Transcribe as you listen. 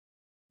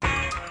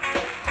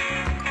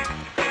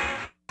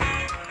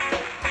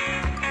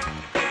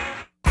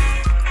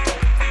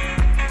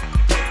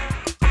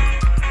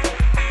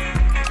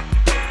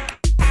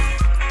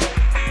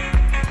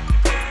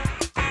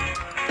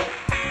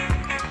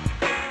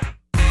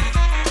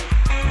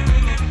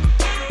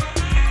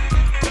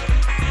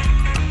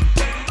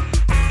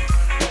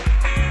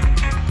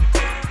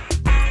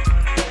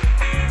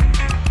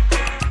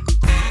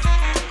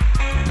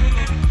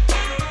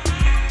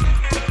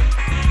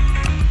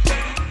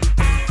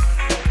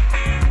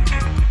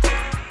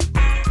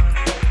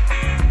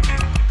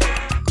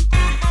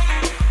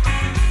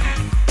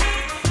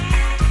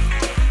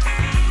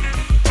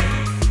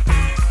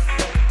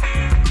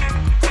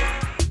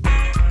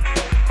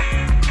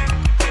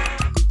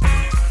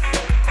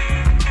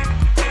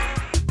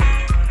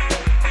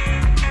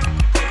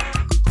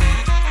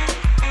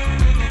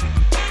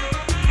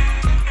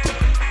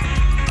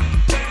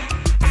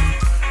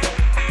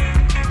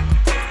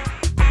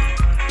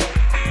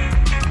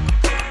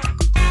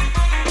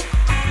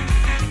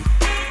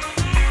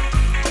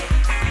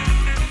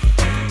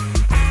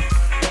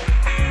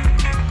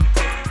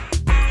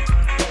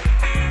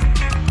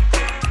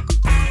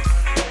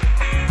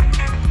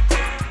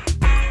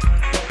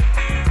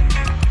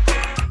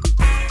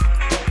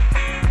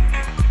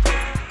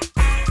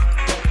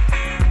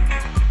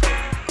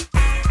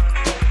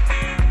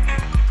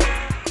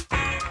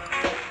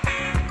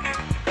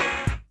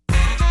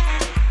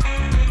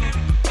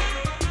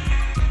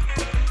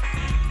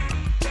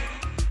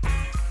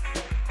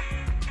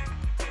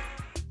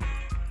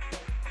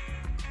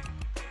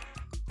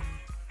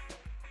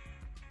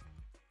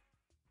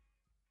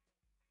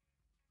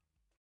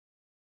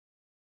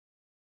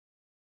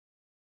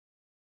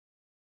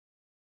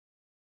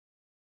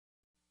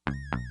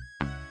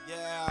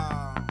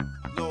Yeah,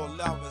 Lil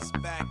Lover's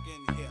back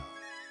in here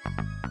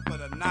for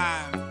the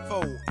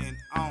 9-4 and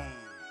on.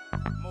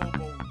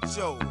 Mobo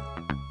Joe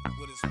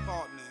with his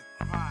partner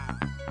in crime,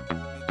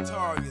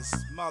 notorious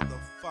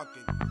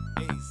motherfucking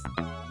Ace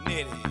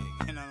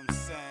Nitty. You know what I'm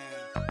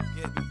saying?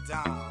 Getting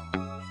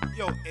down.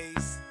 Yo,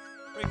 Ace,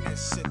 bring that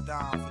shit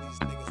down for these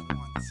niggas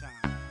one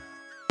time.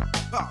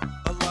 Pop.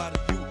 A lot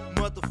of you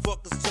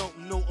motherfuckers don't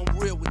know I'm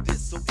real with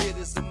this, so it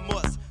is a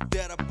must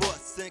that I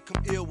bust and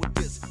come ill with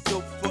this.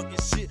 Dope fucking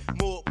shit,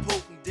 more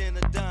potent than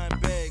a dime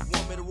bag.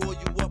 Want me to roll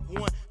you up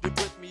one, then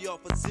break me off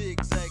a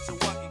zigzag, so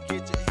I can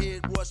get your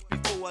head rushed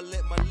before I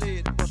let my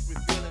lid bust.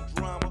 Revealing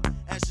drama,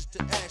 ashes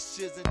to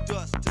ashes and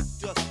dust to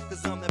dust,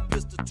 cause I'm that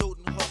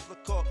pistol-toting hustler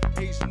called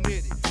Ace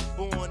Nitty.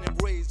 Born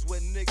and raised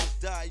where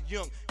niggas die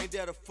young, ain't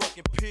that a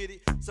fucking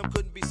pity? Some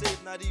couldn't be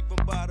saved, not even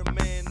by the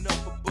man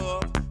up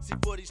above. See,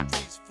 for these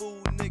streets,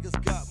 fool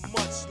niggas got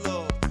much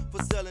love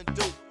for selling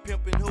dope,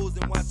 pimping hoes,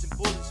 and watching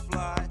bullets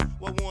fly.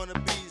 While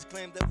wannabes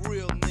claim that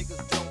real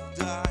niggas don't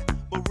die,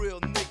 but real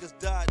niggas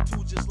die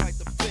too, just like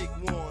the fake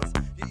ones.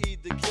 You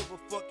either give a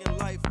fucking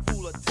life,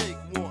 fool, or take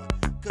one.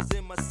 Cause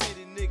in my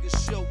city,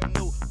 niggas show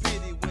no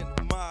pity when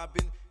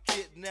mobbing,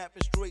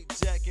 kidnapping, straight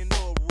jacking,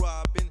 or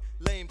robbing.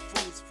 Lame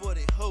fools for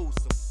they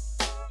wholesome.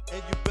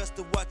 And you best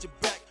to watch your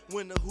back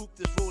when the hoop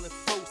is rolling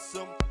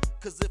foursome.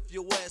 Cause if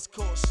your ass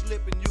caught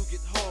slipping, you get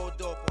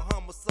hauled off. A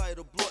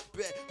homicidal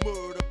bloodbath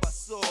murder by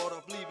sawed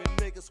off, leaving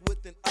niggas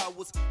within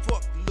hours.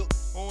 Fuck look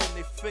on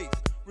their face,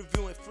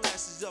 reviewing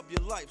flashes of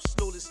your life,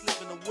 slowly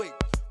slipping away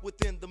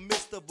within the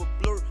midst of a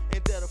blur.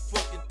 Ain't that a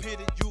fucking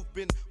pity? You've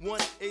been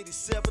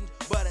 187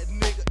 by that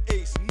nigga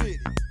Ace Nitty.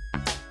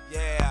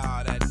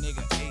 Yeah, that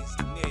nigga Ace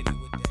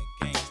Nitty with that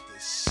gangster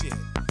shit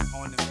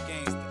on them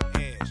gangster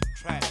ass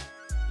track,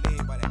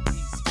 laid by that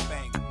East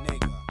Bank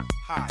nigga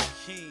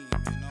Hakeem.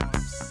 You know what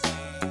I'm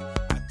saying?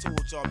 I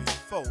told y'all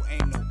before,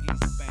 ain't no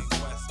East Bank,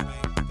 West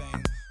Bank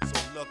thing,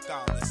 so look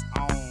out, it's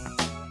on.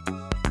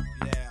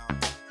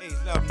 Yeah, Ace,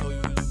 let them know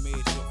you made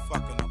your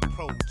fucking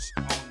approach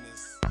on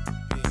this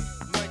bid.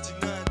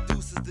 99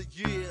 deuces the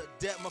year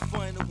that my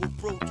final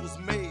approach was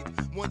made.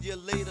 1 year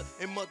later,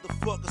 and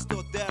motherfuckers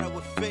thought that I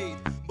would fade.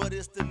 But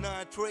it's the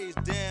 9 trades,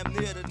 damn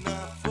near the 9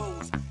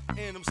 foes,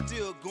 and I'm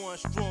still going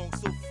strong,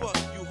 so fuck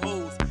you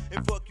hoes,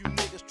 and fuck you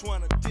niggas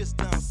trying to diss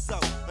down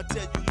south.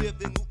 Until you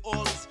lived in New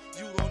Orleans,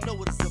 you don't know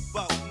what it's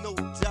about, no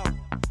doubt.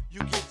 You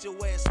get your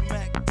ass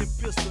smacked and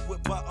pistol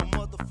whipped by a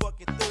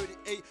motherfucking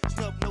 38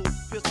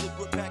 snub-nosed pistol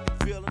grip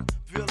packing villain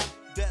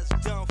that's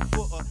down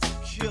for a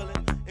killing.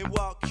 And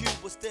while Q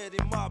was steady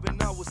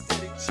mobbing, I was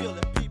steady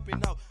chilling,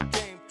 peeping out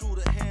game through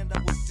the hand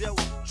I was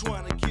dealt,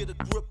 trying to get a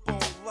grip on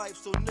life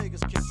so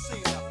niggas can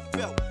see how I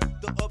felt.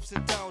 The ups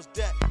and downs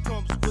that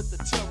comes with the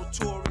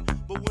territory,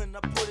 but when I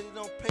put it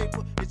on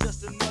paper, it's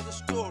just another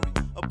story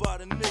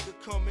about a nigga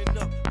coming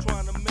up,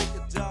 trying to make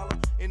a dollar,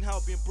 and how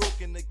being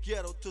broke in the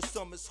ghetto to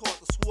some is hard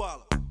to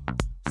swallow.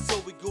 So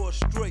we go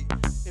straight,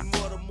 and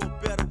what a more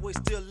better way,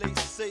 still they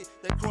say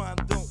that crime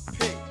don't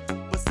pay.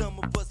 But some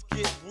of us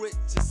get rich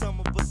and some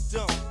of us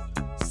don't.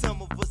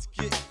 Some of us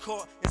get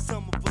caught and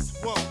some of us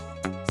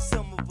won't.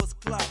 Some of us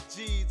clock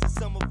G's and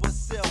some of us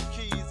sell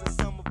keys, and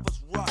some of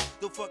us rock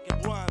the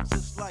fucking rhymes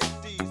just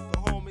like these.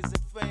 For homies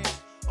and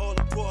fans all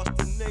across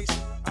the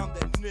nation, I'm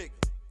that nigga.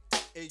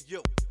 Hey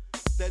yo,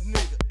 that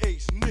nigga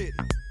Ace Nitty.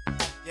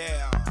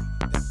 Yeah,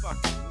 that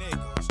fucking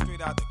nigga,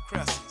 straight out the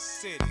Crescent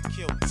City,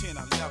 killed 10,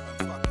 11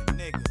 fucking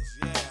niggas,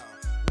 yeah.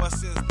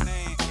 What's his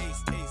name?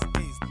 Ace Nitty,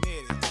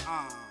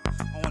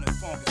 on a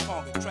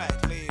funky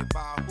track, laid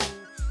by who?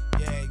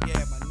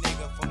 Yeah, my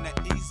nigga from that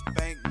East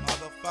Bank,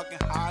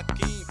 motherfucking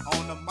Hakeem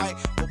on the mic.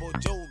 Bobo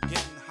Joe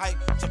getting hype,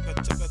 check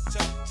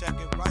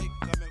it right,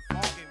 coming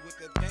funky with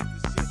the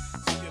gangster shit.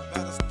 So you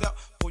better step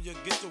before you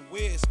get your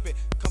weird spit.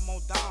 Come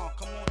on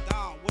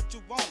down, what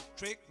you want,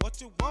 Trick?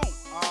 What you want?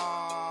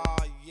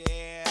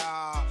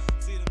 Yeah,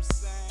 see what I'm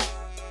saying?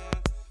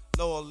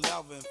 Lower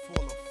level in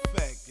full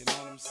effect, you know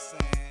what I'm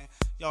saying?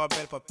 Y'all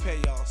better prepare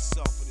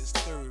yourself for this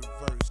third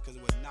verse, cause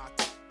it will knock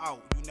you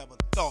out. You never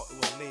thought it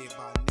was laid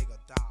by a nigga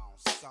down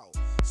south.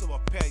 So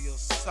prepare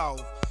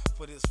yourself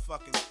for this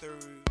fucking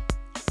third.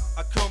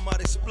 I come out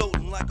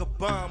exploding like a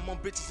bomb on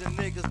bitches and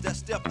niggas that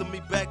stepped on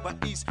me back by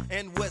East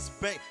and West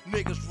Bank.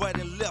 Niggas right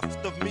and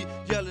left of me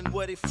yelling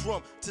where they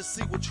from to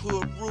see which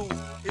hood rules.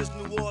 Is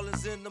New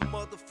Orleans in the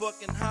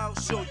motherfucking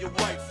house? Show your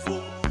white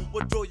fool.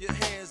 Well, throw your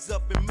hands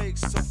up and make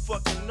some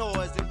fucking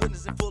noise, and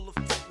witness in full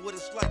effect what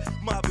it's like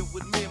mobbing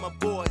with me and my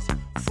boys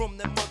from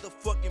that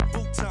motherfucking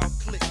Boot Town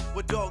clique,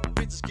 where dog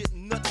bitches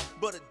getting nothing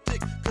but a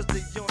dick, cause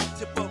they on the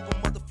tip of a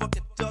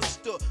motherfucking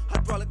duster.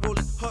 Hydraulic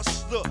rolling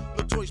hustler,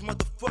 notorious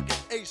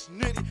motherfucking Ace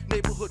Nitty,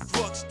 neighborhood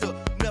drugster.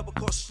 Never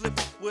caught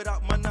slipping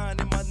without my 9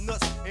 and my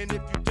nuts. And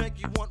if you think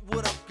you want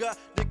what I've got,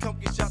 then come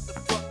get shot the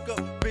fuck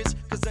up, bitch.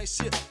 Cause ain't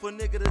shit for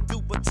nigga to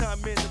do but time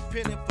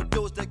independent. For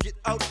those that get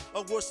out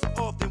are worse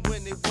off than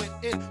when they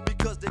went in,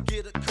 because they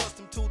get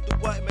accustomed to the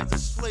white man's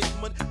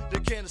enslavement. They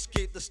can't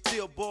escape the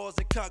steel bars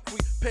and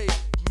concrete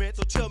pavement.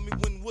 So tell me,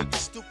 when will you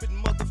stupid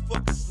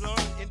motherfuckers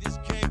learn in this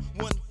game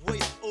one way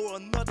or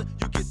another?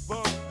 You get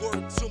burn.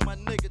 Word to my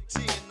nigga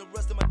T and the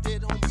rest of my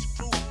dead homies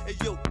crew. Hey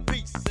yo,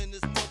 peace and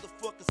this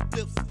motherfucker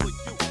slips for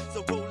you.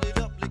 So roll it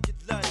up, lick it,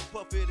 light it,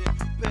 puff it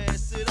and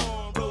pass it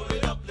on. Roll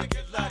it up, lick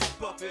it, light it,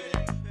 puff it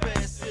and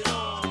pass it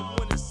on. And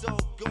when it's all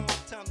gone,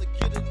 time to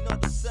get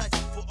another sack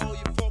for all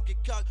your funky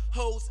cock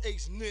hoes.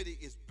 H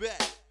Nitty is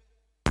back.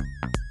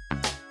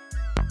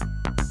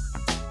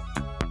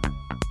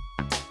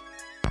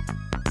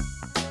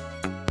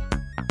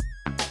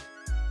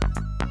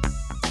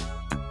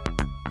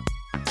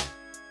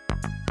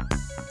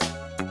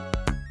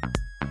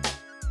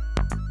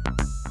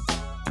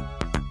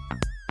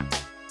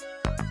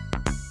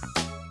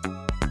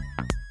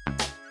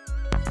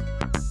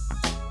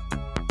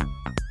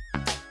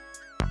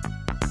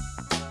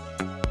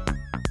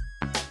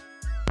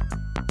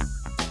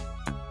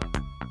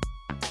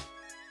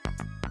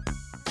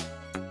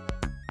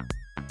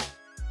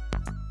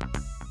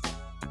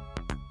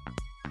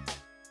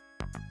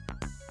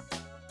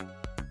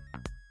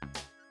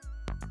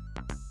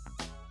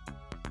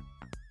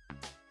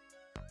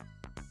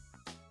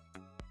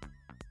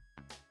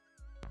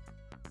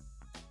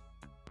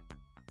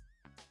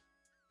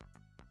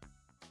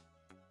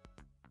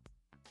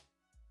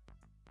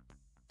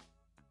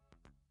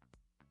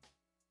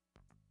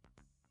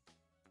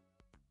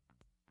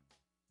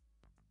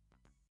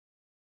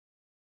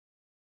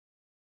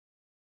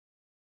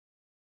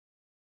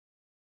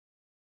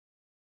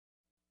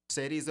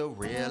 Said he's a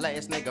real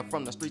ass nigga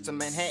from the streets of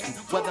Manhattan,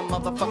 where the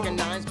motherfucking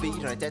nines beat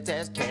on that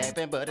ass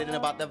cabin. But it ain't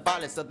about the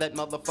violence of that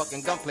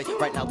motherfucking gunplay.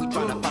 Right now we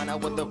tryna find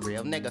out where the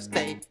real nigga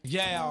stay.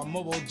 Yeah,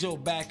 Mobo Joe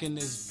back in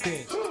this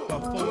bitch.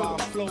 Before I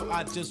flow,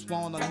 I just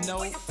wanna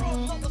know.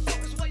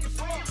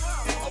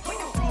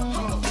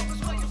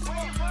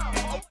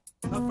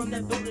 I'm from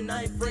that building,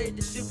 I ain't afraid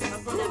to shoot.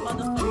 I'm from that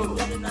motherfucking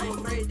building, I ain't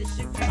afraid to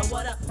shoot. Oh,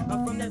 what up?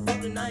 I'm from that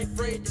building, I ain't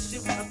afraid to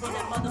shoot. I'm from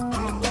that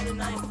motherfucking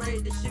building, I ain't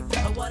afraid to shoot.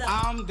 Oh, what up?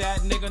 I'm that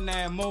nigga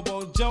named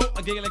Mobo Joe,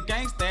 a giggly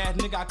gangsta ass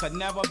nigga. I could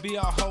never be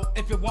a hoe.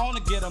 If you wanna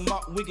get 'em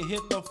up, we can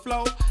hit the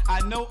flow. I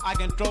know I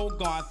can throw,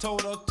 going toe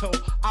to toe.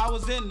 I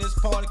was in this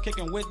party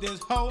kicking with this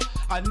hoe.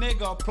 A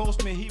nigga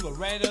approached me, he was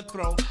ready to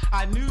throw.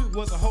 I knew it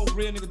was a hoe,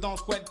 real nigga don't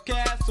sweat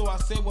cash. So I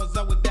said, what's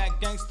up with that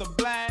gangsta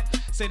black?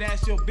 Say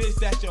that's your bitch,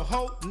 that's your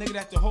hoe. Nigga,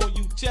 that's the hoe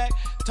you check.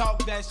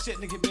 Talk that shit,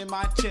 nigga, be in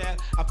my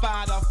chest. I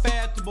fired a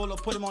festival,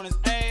 put him on his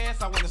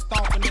ass. I went to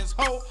stomp in this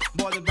hoe.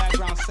 Boy, the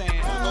background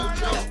saying, Mobo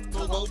Joe,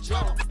 Mobo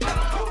Joe,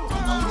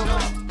 Mobo Joe,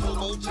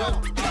 Mobo Joe,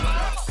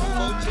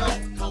 Mobo Joe,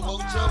 Mobo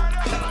Joe,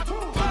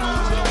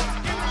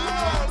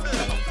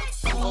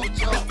 Mobo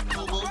Joe,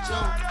 Mobo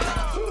Joe,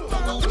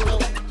 Mobo Joe,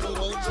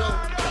 Mobo Joe,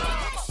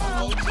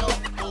 Mobo Joe,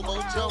 Mobo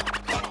Joe.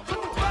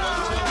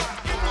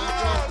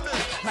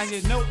 now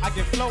you know I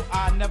can flow,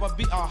 I'll never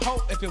be a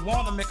hoe. If you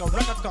wanna make a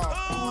record call,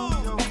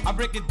 I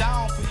break it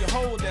down for your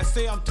hoe that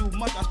say I'm too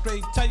much. I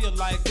straight tell you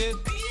like this.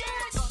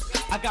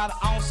 I got an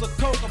ounce of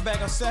coke, a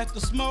bag of set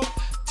to smoke.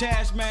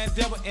 Tash man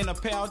devil in a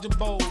pouch of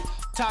bowl.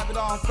 Top it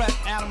on fresh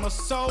animal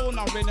soul.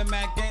 Now ready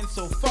Mac gang,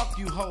 so fuck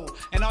you hoe.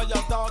 And all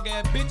y'all dog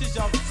ass bitches,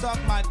 y'all can suck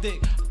my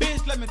dick.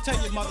 Bitch, let me tell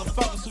you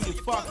motherfuckers who you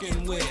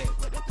fucking with.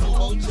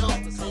 Mobo Joe,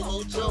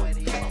 Mobo Joe,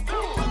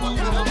 Mobo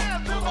Joe,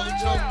 Mobo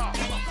Joe,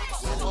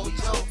 Mobo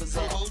Joe,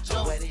 Mobo Joe,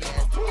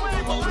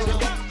 Mobo Joe,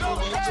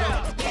 Mobo Joe,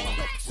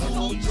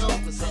 Mobo Joe,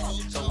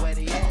 Mobo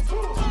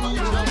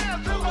Joe,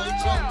 Mobo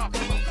Joe,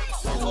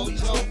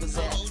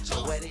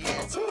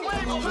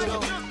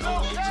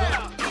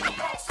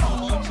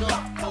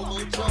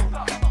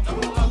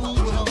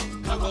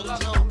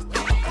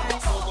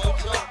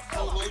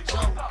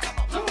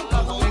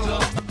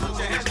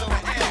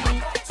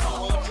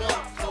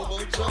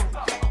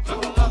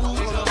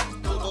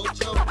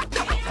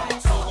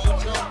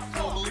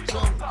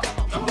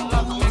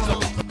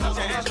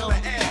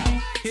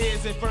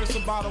 Here's it first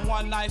about a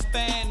one night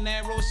stand,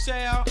 in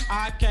Rochelle,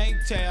 I can't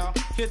tell.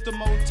 Hit the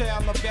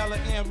motel, La Bella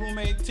in room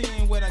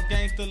 18 with a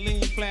gangster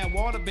lean playing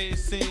waterbed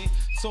scene.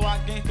 So I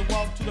gangsta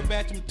walked to the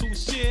bathroom to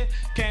shit.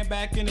 Came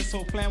back in this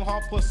whole playing with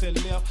her pussy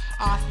lip.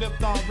 I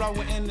flipped on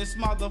rolling in this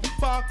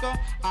motherfucker.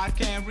 I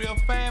came real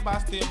fast, but I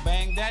still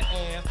bang that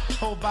ass.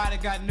 Whole body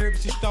got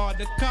nervous, she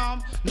started to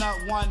come. Not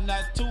one,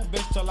 not two,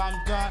 bitch, till I'm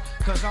done.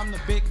 Cause I'm the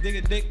big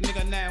digga dick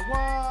nigga now.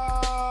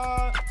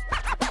 What?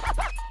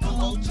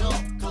 Mobo Joe,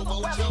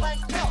 Mobo Joe,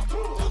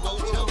 Mobo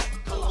Joe,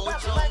 Mobo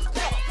Joe,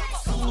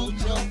 Mobo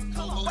Joe,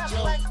 Mobo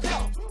Joe,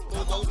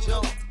 Mobo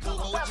Joe,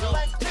 Mobo Joe.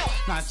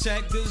 Now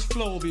check this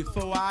flow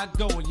before I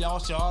go. Y'all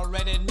should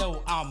already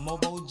know I'm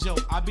Mobo Joe.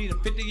 I be the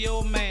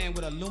 50-year-old man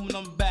with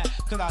aluminum back.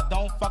 Cause I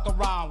don't fuck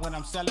around when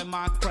I'm selling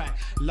my crack.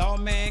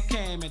 Lawman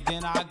came and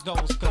then I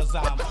goes cause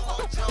I'm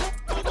Mobo Joe,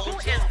 Who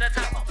is the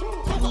top?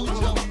 Mobo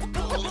Joe,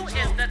 Who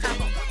is the top?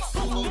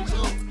 Mobo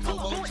Joe,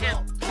 Mobo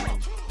Joe.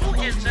 Who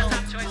is the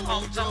top choice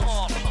of them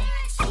all?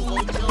 Mobo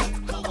Joe,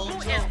 Mobo Who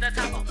Joe, is the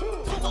top?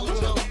 Mobo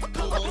Joe,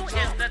 Who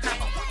is the top?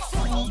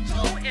 Mobo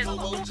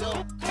Joe,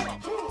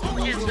 Who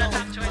is the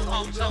top choice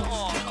of them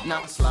all?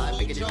 Now slide,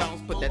 biggity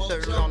bounce, put that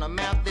third on the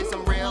map. There's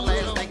some real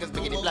ass niggas,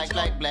 biggity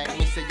black.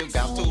 Me say you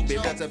got to be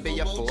real to be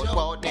a fourth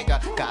wall nigga.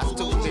 Got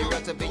to be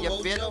real to be a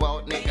fifth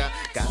wall nigga.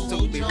 Got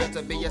real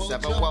to be a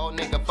 7-wall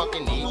nigga,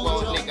 fucking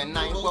 8-wall nigga,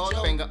 9-wall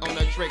finger on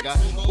the trigger.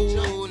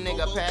 Ooh,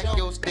 nigga, pack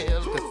your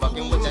steel, cause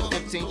fucking with that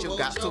 15 you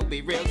got to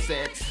be real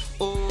set.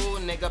 Ooh,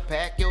 nigga,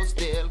 pack your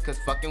steel, cause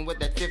fucking with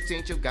that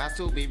 15 you got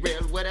to be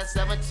real. Where that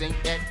 17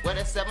 at? Where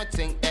that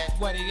 17 at?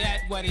 Where he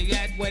at? Where he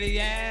at? Where he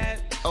at?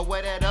 Oh,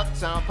 where that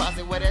uptown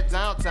posse? Where that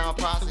downtown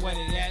posse? Where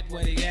he at?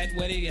 Where he at?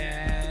 Where he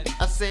at?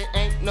 I said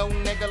ain't no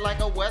nigga like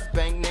a West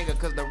Bank nigga,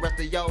 cause the rest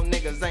of y'all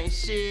niggas ain't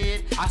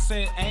shit. I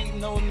said ain't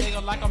no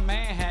nigga like a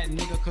Manhattan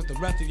nigga, cause the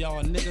rest of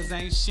y'all niggas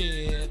ain't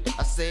shit.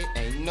 I said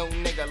ain't no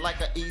nigga like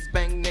a East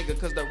Bank nigga,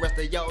 cause the rest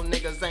of y'all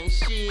niggas ain't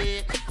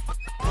shit.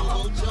 Come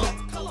on, Joe,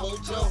 come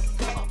on, Joe,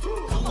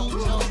 come on,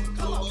 Joe,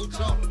 come on,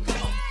 Joe,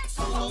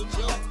 come on,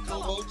 Joe,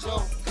 come on, Joe,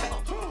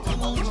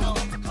 come on, Joe,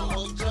 come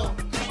on, Joe,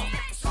 come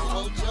on,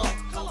 Joe,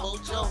 come on,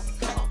 Joe,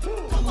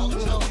 come on,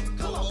 Joe,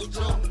 come on,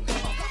 Joe,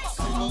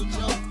 come on,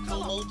 Joe,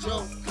 come on,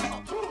 Joe,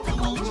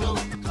 come on, Joe,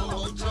 come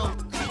on, Joe.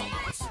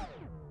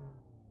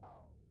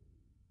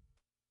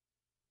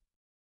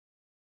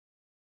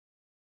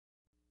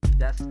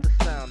 That's the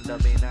sound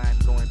of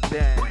A9 going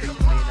bang.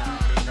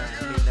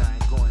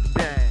 A9 going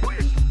bang.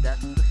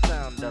 That's the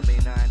sound of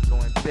A9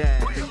 going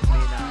bang.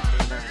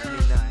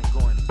 A9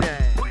 going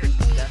bang.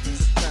 That's the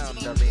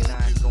sound of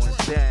A9 going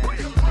bang.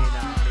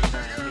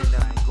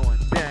 A9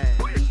 going bang.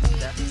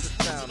 That's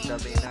the sound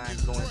of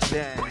A9 going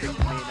bang.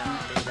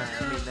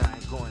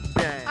 A9 going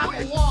bang. I'm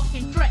a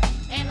walking threat,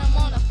 and I'm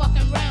on a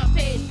fucking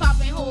rampage,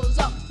 popping holes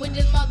up with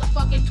this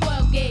motherfucking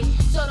 12 gauge.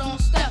 So don't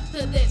step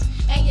to this,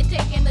 and you're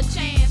taking the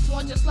chance.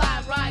 Want you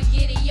slide right,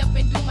 giddy up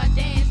and do my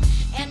dance,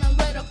 and I'm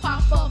ready to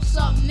pop up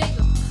some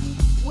nigga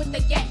with the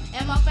gat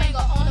and my finger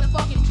on the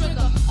fucking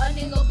trigger. A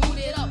nigga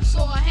booted up,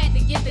 so I had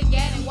to get the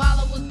gat, and while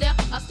I was there,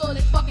 I stole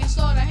his fucking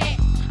starter hat.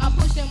 I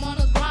pushed him on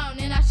the ground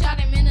and I shot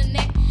him in the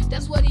neck.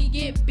 That's what he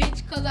get,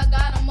 bitch, cause I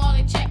got him all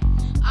in check.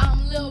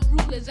 I'm Lil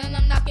Ruthless and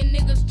I'm knocking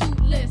niggas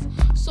toothless,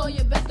 so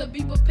you better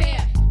be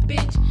prepared,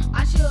 bitch.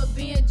 I should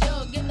be in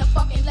jail getting the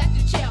fucking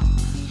electric chair,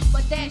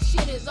 but that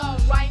shit is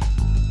alright.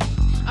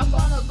 I'm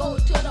gonna go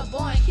to the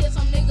bar and kill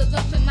some niggas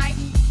up tonight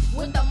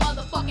with the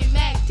motherfucking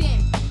Mag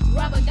 10.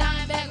 Grab a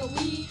dime bag of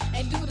weed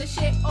and do the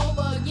shit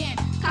over again.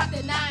 Cock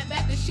the 9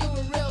 back, the shit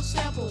was real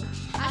simple.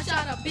 I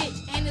shot a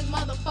bitch in his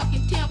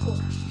motherfucking temple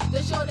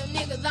to show them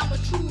niggas I'm a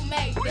true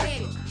Mag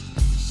daddy.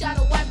 Shot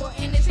a white boy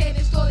in his head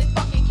and stole his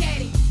fucking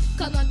caddy,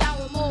 cause I'm down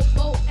with more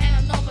boat and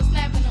I'm known for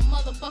snapping a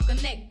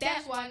motherfucking neck.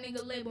 That's why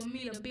nigga label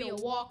me to be a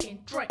walking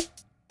threat.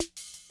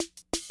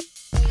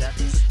 That's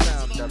the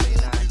sound of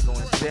A9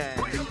 going bang.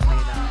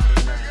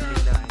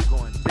 A9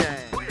 going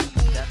bang.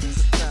 That's the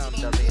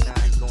sound of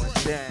A9 going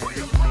bang.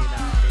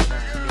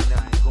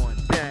 A9 going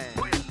bang.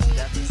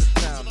 That's the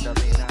sound of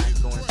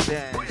A9 going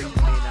bang.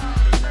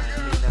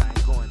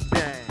 A9 going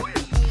bang.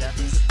 That's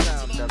the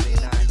sound of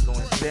A9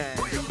 going bang.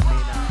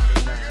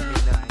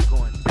 A9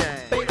 going bang.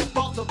 Fatal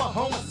thoughts of a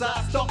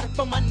homicide, stalking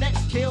for my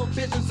next kill.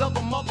 Visions of a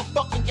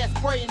motherfucking gas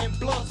spraying and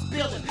blood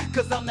spilling,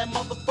 cause I'm that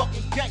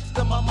motherfucking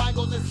gangster. My mind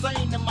goes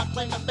insane and my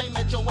claim to fame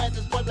at your ass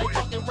is point blank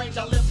fucking range.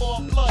 I live for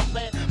a blood,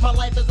 man. My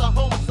life is a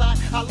homicide.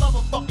 I love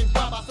a fucking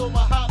job, so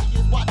my hobby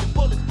is watching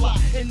bullets fly.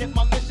 And if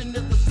my mission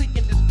is to seek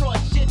and destroy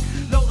shit,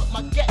 load up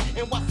my gat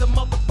and watch the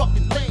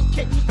motherfucking leg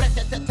kick. Black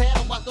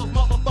that watch those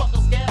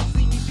motherfuckers scatter.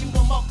 See me shoot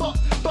on my buck.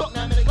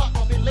 Now I'm in the Glock,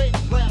 pumping leg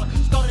bladder.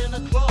 Started in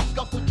the club,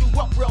 scuffled you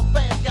up real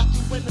fast. Got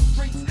you in the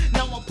streets,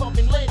 now I'm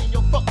pumping lead in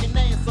your fucking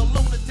ass. A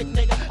lunatic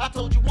nigga, I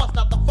told you once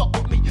not to fuck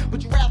with me,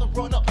 but you rather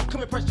run up.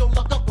 Come and press your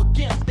luck up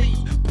against these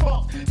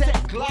punks. Tech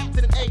Glocks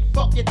and an 8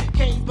 fucking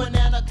cane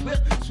banana clip.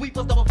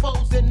 Sweepers double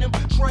foes in them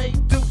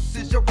trade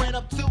deuces. You ran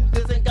up to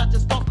this and got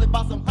your stuff lit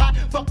by some hot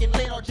fucking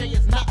lead. RJ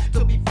is not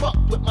to be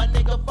fucked with, my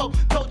nigga foe.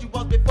 Told you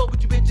once before,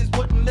 but you bitches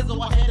wouldn't listen.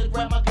 I had to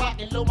grab my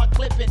Glock and load my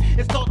clip in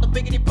and start the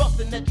biggity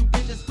bustin' that you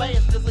bitches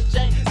fast as a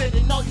J. Said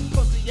they know you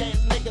pussy ass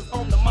niggas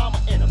on the mama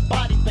in a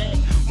body bag.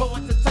 More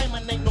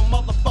entertainment ain't no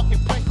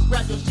motherfucking prices.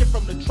 Grab your shit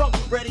from the trunk.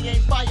 Ready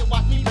ain't fire,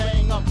 watch me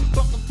bang.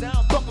 Fuck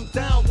them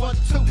down, 1,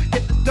 2.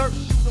 Hit the dirt,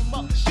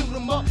 shoot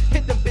 'em up.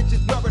 Hit them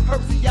bitches wearing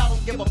Hersey. I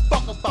don't give a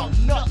fuck about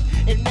nothing.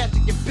 And as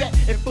you can bet,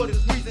 and for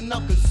this reason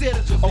I'm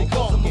considered just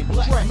because I'm a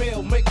black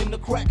male making the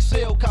crack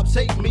sale. Cops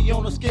hate me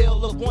on a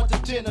scale of 1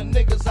 to 10. The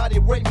niggas how they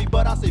rate me,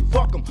 but I say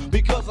fuck 'em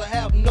because I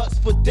have nuts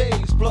for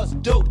days plus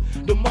dope.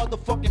 The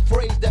motherfucking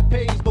phrase that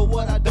pays, but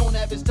what I don't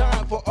have is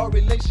time for a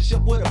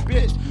relationship with a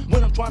bitch.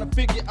 When I'm trying to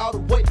figure out a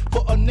way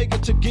for a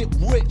nigga to get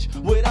rich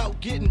without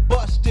getting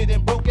busted,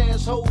 and broke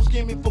ass hoes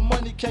scheming for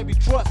money can't be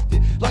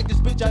trusted. Like this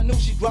bitch, I knew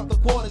she dropped a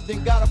quarter,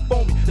 then got up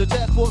on me. The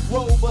task force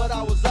rolled, but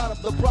I was out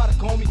of the product,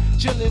 homie.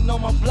 Chilling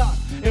on my block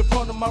in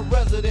front of my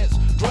residence,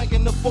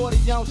 drinking the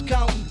 40-ounce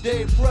counting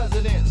dead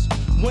presidents.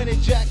 When they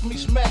jack me,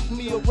 smack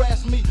me,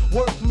 harass me,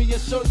 work me,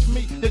 and search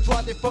me, they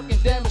tried their fucking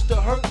damage to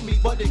hurt me,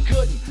 but they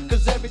couldn't,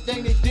 cause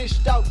everything they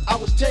dished out, I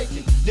was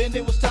taking. Then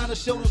it was time to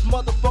show those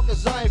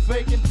motherfuckers I ain't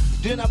faking.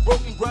 Then I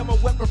broke and grabbed my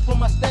weapon from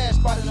my stash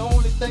spot, and the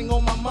only thing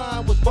on my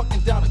mind was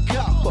bucking down a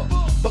copper.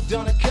 Buck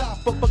down a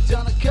copper, buck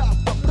down a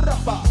copper.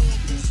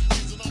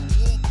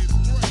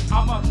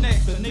 I'm up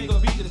next, the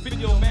nigga beat the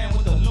video man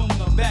with the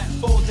aluminum bat.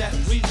 For that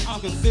reason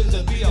considered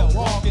to be a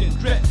walking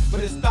threat.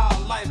 But his style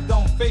of life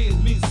don't faze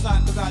me,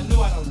 son, cause I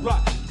knew how to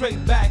rock.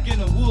 Straight back in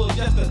the woods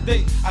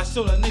yesterday, I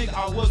showed a nigga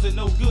I wasn't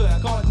no good. I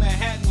called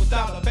Manhattan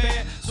without a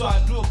pad, so I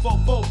drew a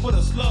 4-4, put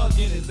a slug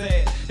in his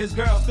ass. His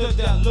girl stood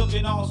there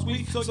looking all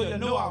sweet, so you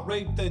know I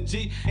raped the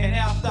G. And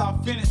after I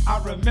finished, I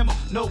remember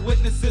no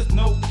witnesses,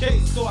 no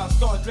case. So I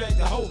started dragging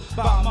the hoe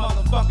by a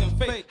motherfucking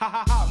face. Ha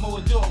ha ha,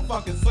 Mojo, a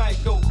fucking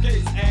psycho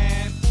case.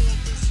 And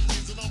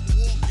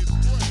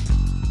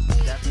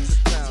that's the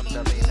sound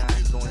of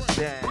Me9 going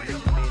bang.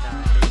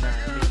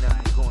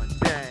 Me9 going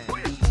bang.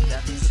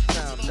 That's the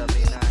sound of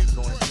Me9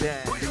 going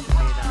bang.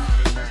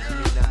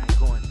 Me9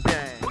 going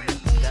bang.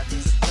 That's the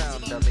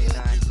sound of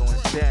Me9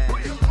 going bang.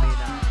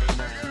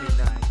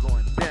 Me9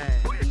 going bang.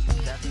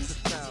 That's the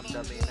sound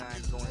of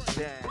Me9 going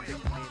bang.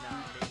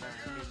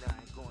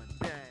 Me9 going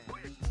bang.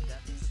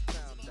 That's the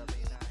sound of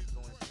Me9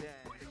 going bang.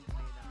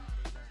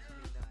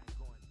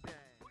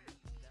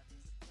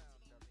 Me9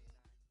 going bang.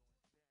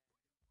 That's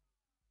the sound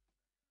of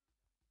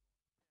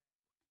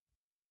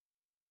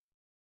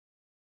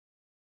Me9.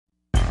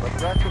 But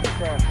rest of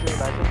this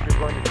afternoon, I think you're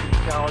going to see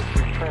showers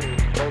returning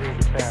later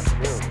this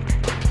afternoon.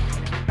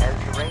 As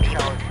the rain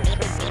showers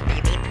continue.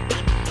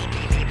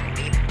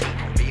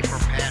 Be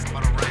prepared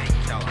for the rain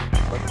killer.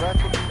 But rest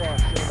of this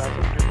afternoon, I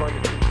think you're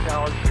going to see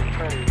showers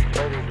returning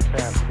later this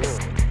afternoon.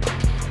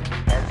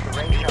 As the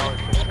rain showers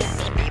continue.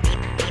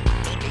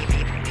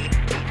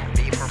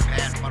 Be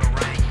prepared for the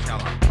rain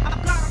killer.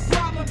 I've got a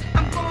problem,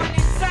 I'm going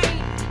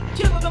insane.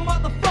 Killing a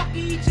motherfucker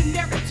each and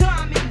every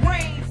time it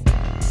rains.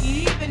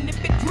 Even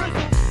if it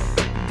drizzles,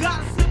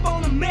 gotta slip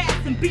on a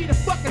mask and be the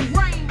fucking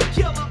rain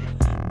killer.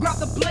 Grab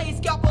the blade,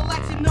 scalpel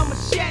action, a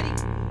machete.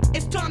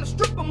 It's time to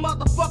strip a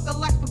motherfucker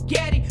like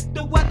spaghetti.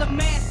 The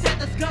weatherman said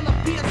there's gonna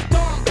be a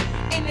storm.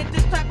 Ain't it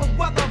this type of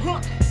weather,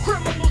 huh?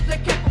 Criminals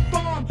that can't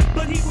perform,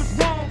 but he was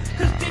wrong,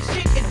 cause this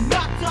shit is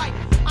not tight.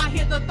 I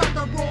hear the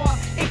thunder roar,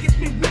 it gets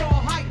me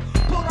real hype.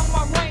 Put on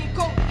my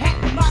raincoat, hat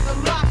and my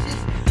galoshes.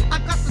 I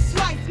got to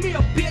slice me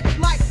a bitch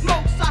like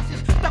smoked sausage.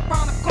 Step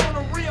around the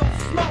corner real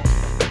slow.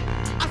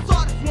 I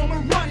saw this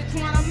woman running,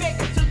 trying to make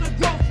it to the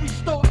grocery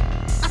store.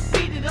 I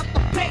speeded up the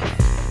pace,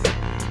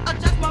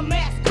 adjust my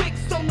mask quick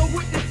so no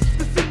witnesses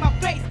could see my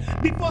face.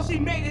 Before she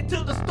made it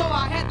to the store,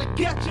 I had to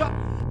catch her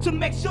to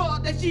make sure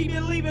that she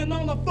been leaving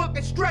on the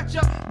fucking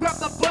stretcher.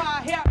 Grabbed her by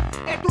her hair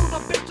and threw the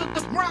bitch to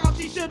the ground.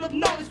 She should have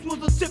known this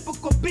was a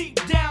typical beat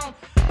down.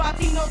 By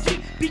Tino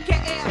G,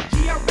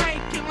 BKLG, a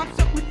rain kill. I'm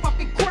simply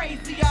fucking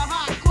crazy, a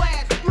high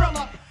class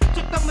thriller.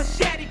 Took the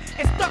machete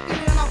and stuck it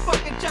in her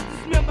fucking chest.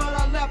 Dismembered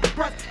her left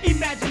breast.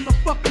 Imagine the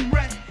fucking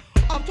rest.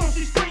 Up till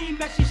she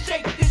screamed as she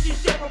shake, then she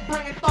shiver,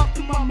 bringing thoughts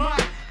to my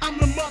mind. I'm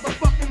the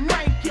motherfucking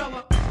rain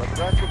killer. But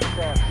rest of this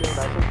afternoon,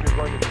 I think you're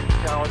going to see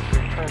showers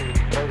returning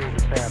later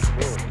this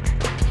afternoon.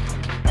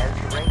 As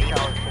the rain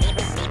showers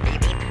continue.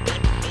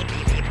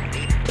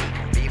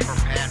 Be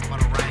prepared for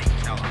the rain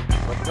killer.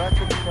 But rest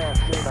of this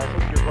afternoon, I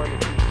think you're going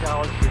to see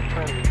showers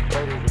returning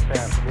later this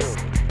afternoon.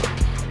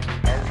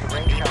 As the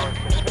rain showers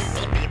continue.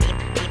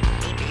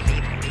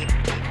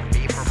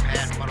 Be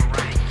prepared for the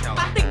rain killer. I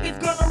think it's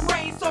gonna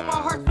rain, so my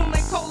heart's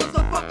feeling cold as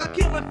a fucker.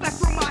 Killing flesh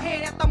through my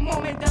head at the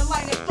moment the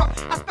lightning struck.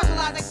 I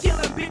specialize in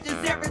killing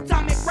bitches every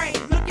time it rains.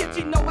 Look at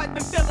you know I've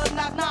been feeling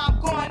nice, now I'm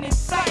going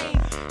insane.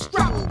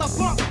 Straddle the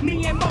bump,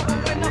 me and Moto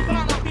in the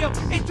Bonneville.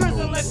 It's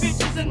drizzling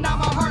bitches and now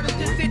my heart is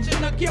just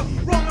itching to kill.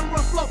 Rolling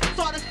real slow,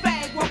 saw this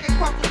bag walking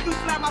across the street,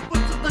 slam my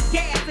foot to the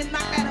gas and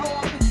knock that hoe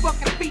off his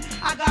fucking feet.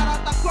 I got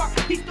out the car,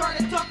 he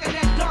started talking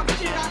that dumb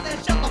shit. I said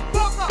shut the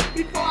fuck up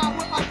before I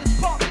whip out this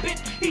punk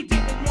bitch. He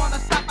didn't wanna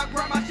stop, I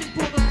grabbed my shit,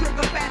 pulled the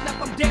trigger fast, left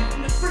him dead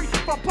in the street.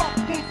 From punk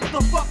boots to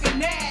the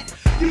fucking ass.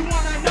 You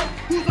wanna know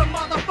who's a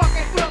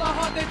motherfucking thriller?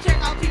 Huh? Then check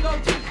out Tino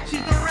G,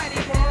 she's ready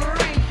for a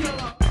rain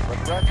killer. But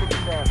rest of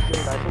this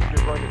afternoon, I think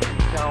you're going to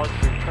see showers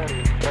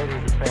returning later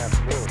this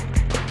afternoon.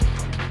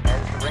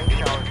 As the rain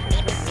showers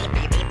continue.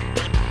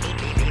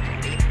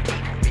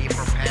 Be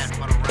prepared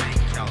for the rain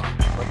killer.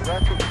 But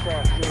rest of this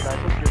afternoon, I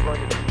think you're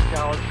going to see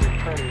showers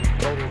returning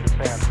later this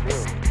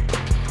afternoon.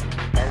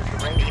 As the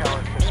rain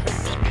showers continue.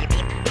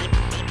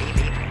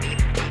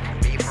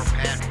 Be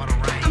prepared for the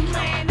rain I'm killer.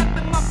 laying up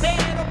in my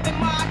bed, open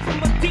my eyes from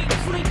a deep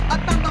sleep. A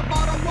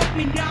thunderbolt awoke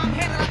me, now I'm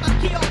headed out the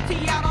KLT.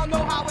 I don't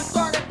know how it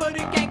started, but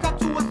it can't come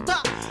to a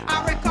stop.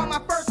 I recall my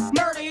first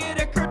murder, it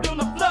occurred during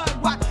the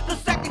flood watch. The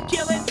second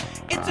killing,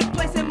 it took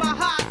place in my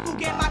high school.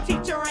 Gave my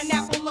teacher an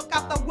apple, look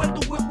out the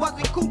window, it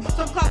wasn't cool.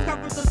 Some clouds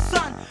covered the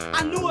sun,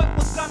 I knew it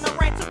was gonna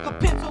rain. Took a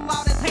pencil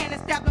out his hand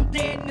and stabbed him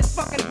dead in his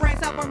fucking brains.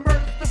 Have a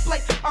murder to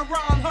place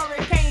around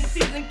hurricane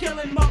season,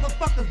 killing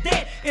motherfuckers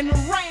dead. And the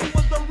rain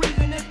was the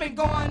reason it's been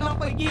going on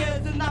for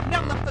years, and I've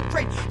never left a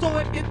trace. So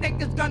if you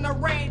think it's gonna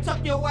rain,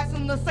 tuck your ass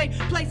in the safe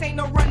place. Ain't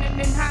no running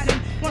and hiding.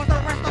 Once the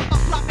rest of the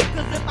flopping,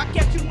 cause if I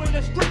catch you in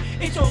the street,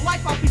 it's your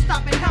life I'll be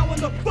stopping. How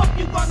in the fuck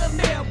you gonna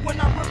live when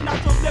I'm ripping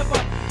out your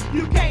liver?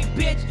 You can't,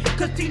 bitch,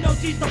 cause Tino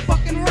G's the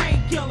fucking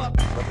rain killer.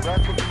 But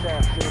rest of this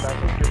afternoon, I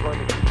think you're going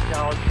to see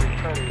showers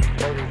returning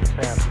later this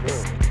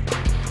afternoon.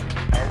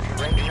 As the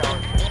rain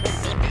showers continue.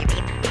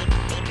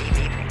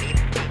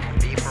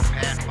 Be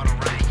prepared for the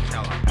rain killer.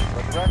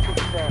 that's it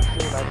this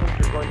afternoon. I think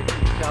you're going to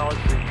see showers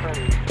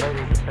returning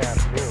later this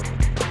afternoon.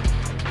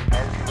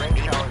 As rain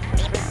showers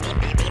continue.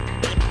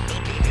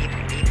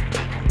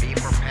 Be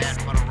prepared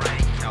for the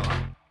rain, killer.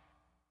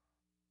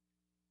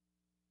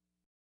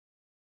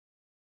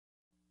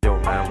 Yo,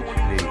 man, what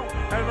you need?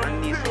 I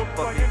need some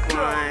fucking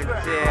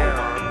clientele.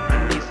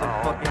 I need some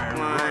fucking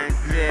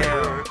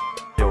clientele.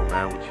 Yo,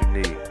 man, what you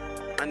need?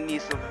 I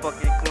need some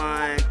fucking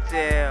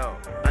clientele.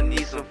 I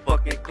need some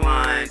fucking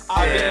clientele.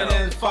 I've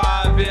been in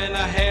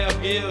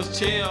 5.5 years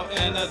jail,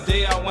 and the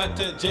day I went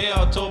to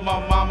jail, told my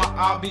mama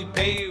I'll be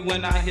paid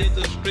when I hit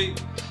the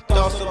street.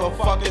 Thoughts of a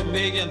fucking $1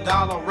 million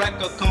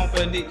record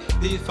company.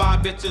 These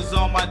fine bitches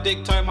on my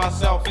dick turn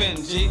myself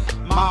in, G.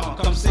 Mama,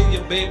 come see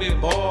your baby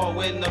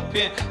boy in the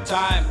pen.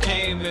 Time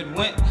came and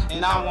went,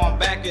 and I want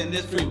back in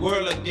this free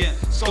world again.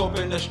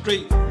 Scoping the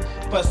street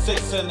for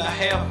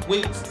 6.5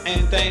 weeks,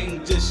 and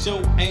things just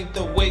show ain't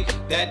the way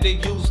that they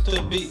used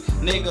to be.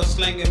 Niggas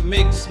slinging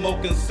mix,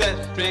 smoking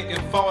set,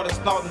 drinking 40,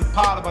 snorting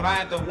powder, but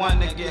I ain't the one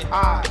that get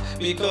high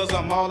because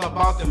I'm all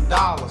about them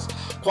dollars.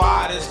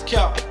 Quiet as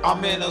kept,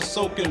 I'm in a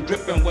soaking,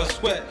 dripping with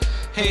sweat,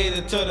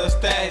 headed to the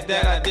stash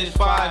that I did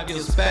 5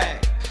 years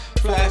back.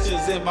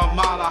 Flashes in my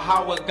mind of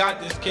how I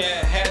got this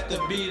cat, had to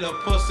be the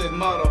pussy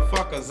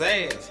motherfucker's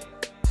ass.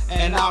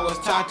 And now it's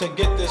time to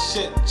get this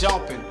shit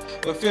jumping,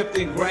 with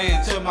 50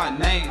 grand to my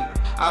name.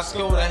 I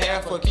scored a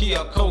half a key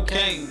of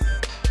cocaine,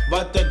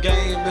 but the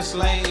game is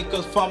lame,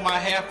 cause for my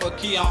half a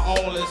key I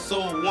only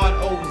sold 1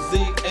 OZ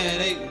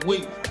in 8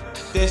 weeks.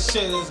 This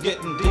shit is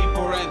getting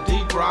deeper and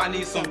deeper. I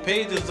need some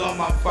pages on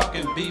my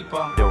fucking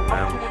beeper. Yo,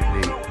 man, what you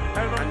need?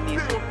 I need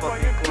some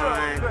fucking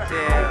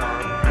clientele.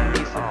 I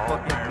need some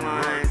fucking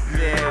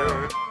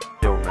clientele.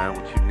 Yo, man,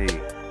 what you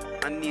need?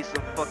 I need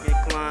some fucking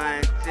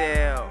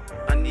clientele.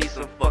 I need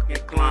some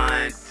fucking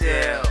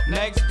clientele.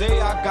 Next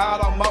day I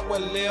got him up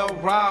with Lil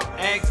Rob.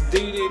 Asked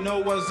Diddy know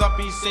what's up.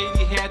 He said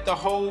he had the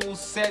whole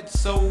set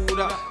sold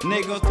up.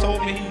 Niggas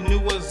told me he knew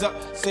what's up.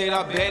 Said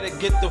I better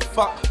get the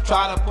fuck.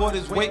 Try to put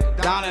his weight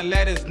down and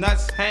let his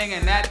nuts hang.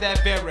 And at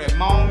that very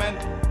moment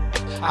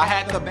I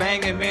had to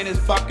bang him in his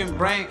fucking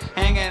brain,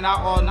 hanging out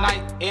all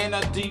night in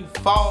a deep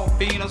fall,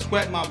 feeding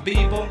sweat my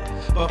people,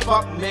 but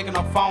fuck making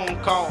a phone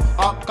call.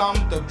 Up comes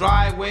the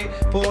driveway,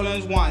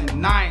 pulling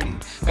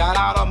 190. Got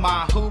out of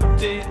my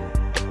hoopty,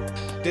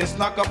 then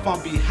snuck up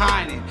from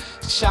behind him,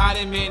 shot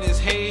him in his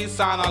head,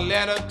 signed a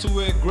letter to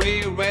a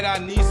grave, read I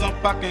need some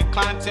fucking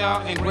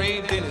clientele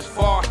engraved in his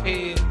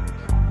forehead.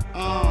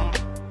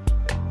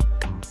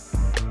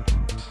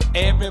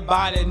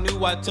 Everybody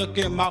knew I took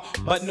him out,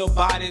 but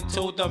nobody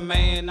told the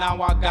man.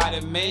 Now I got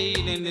it made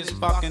in this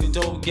fucking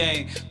dough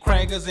game.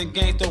 Crackers and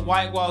gangsta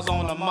white walls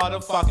on a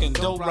motherfucking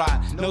dough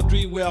ride. No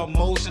 3-wheel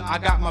motion, I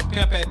got my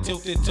pimp head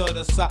tilted to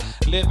the side.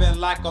 Living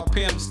like a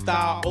pimp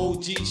style,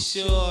 OG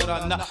should.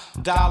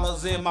 Enough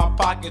dollars in my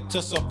pocket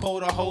to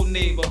support a whole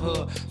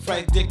neighborhood.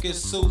 Fresh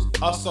Dickens suits,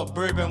 a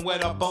Suburban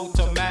with a boat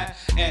to mat.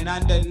 And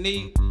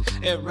underneath,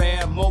 it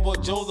read Mobile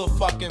Joe the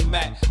fucking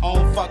Mac.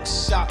 On fuck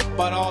shop,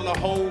 but all the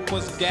hoe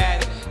was gas.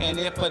 And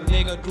if a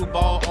nigga drew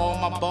ball, all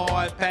my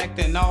boys packed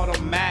in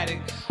automatic.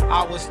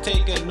 I was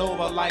taking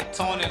over like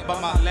Tony,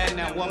 but my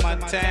Latin woman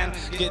tan.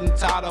 Getting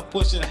tired of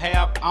pushing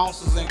half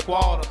ounces and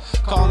quarter.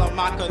 Calling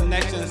my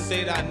connection,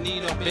 said I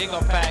need a bigger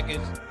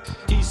package.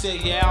 He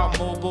said, yeah,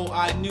 mobile.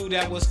 I knew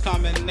that was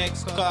coming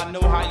next, cause I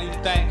know how you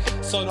think.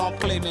 So don't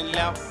play me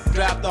left.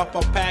 Draft up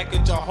a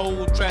package, a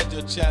whole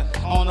treasure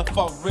chest. On the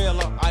for real,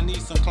 I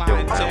need some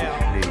clientele.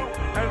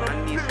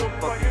 I need some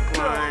fucking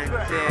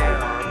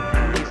clientele.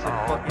 I need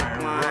some fucking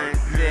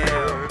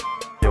clientele.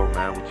 Yo,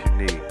 man, what you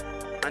need?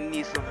 I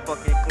need some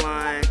fucking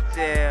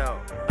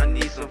clientele. I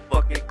need some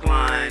fucking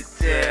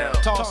clientele.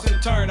 Toss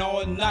and turn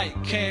all night,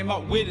 came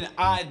up with an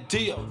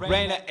idea.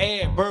 Ran an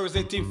ad, birds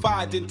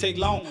 18.5, didn't take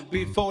long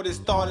before they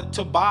started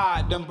to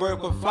buy. Them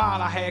birds were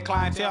flying, I had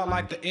clientele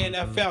like the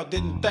NFL.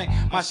 Didn't think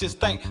my shit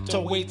stank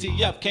till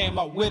ATF came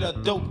up with a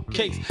dope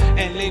case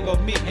and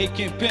labeled me a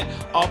kingpin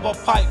of a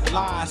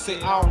pipeline.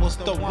 Say I was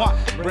the one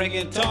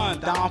bringing ton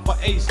down for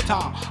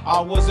H-Town. I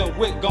wasn't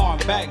with going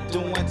back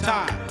doing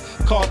time.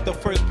 Caught the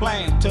first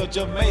plane to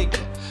Jamaica,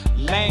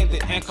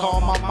 landed and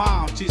called my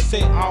mom. She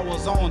said I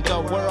was on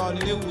the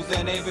world news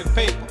and every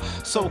paper.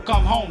 So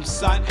come home,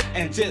 son,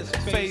 and just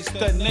face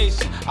the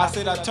nation. I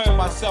said I turned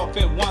myself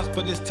in once,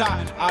 but this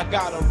time I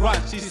gotta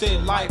run. She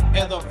said life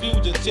as a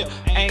fugitive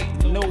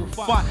ain't no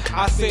fun.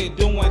 I said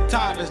doing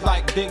time is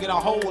like digging a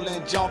hole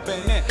and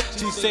jumping in.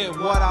 She said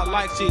what I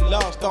like, she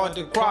loved, started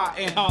to cry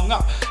and hung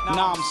up.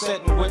 Now I'm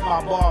sitting with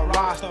my boy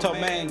Rasta,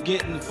 man,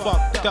 getting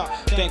fucked up,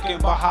 thinking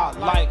about how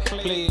life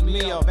played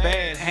me a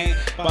bad hand.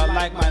 But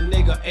like my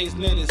nigga Ace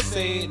Nitty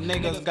said,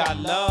 niggas got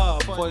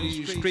love for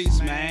these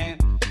streets, man.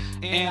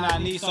 And I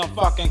need some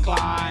fucking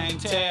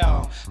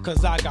clientele,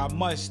 cause I got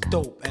much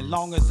dope. And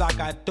long as I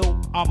got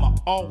dope, I'ma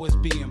always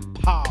be in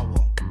power.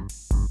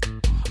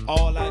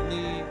 All I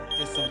need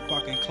is some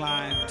fucking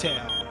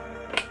clientele.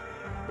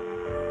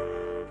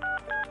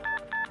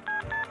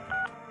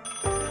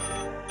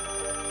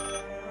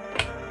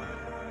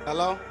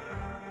 Hello?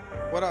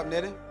 What up,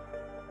 Nitty?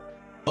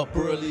 Up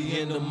early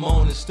in the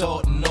morning,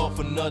 starting off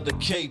another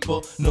caper.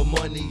 No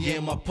money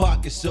in my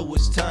pocket, so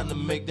it's time to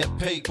make that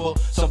paper.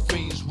 Some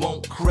fiends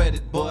want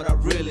credit, but I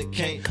really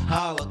can't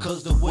holler,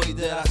 cause the way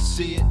that I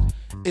see it,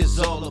 it's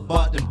all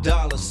about them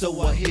dollars.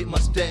 So I hit my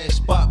stash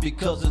spot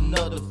because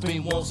another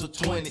fiend wants a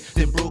 20.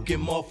 Then broke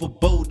him off a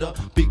boulder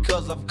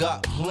because I've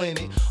got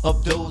plenty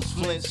of those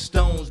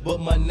Flintstones, but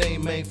my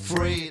name ain't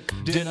Fred.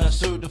 Then I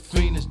served the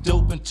fiend as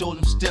dope and told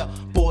him step,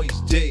 boy,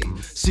 he's dead.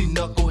 See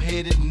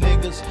knuckle-headed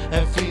niggas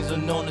and fiends are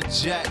known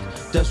to jack.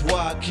 That's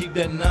why I keep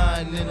that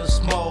 9 in the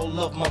small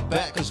of my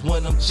back. Cause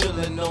when I'm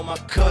chillin' on my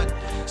cut,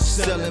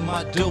 selling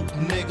my dope,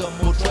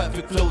 nigga, more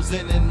traffic flows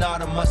in and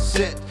out of my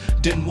set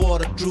than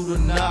water through the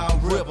Nile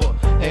River.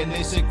 And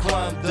they say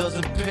crime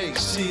doesn't pay.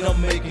 Shit,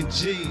 I'm making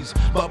G's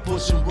by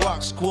pushing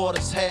rocks,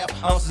 quarters, half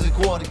ounces, and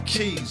quarter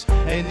keys.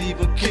 And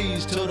even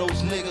keys to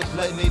those niggas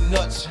letting they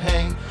nuts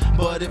hang.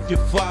 But if you're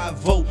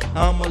 5-0,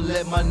 I'ma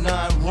let my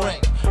 9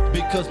 rank.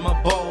 Because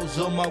my balls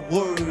are my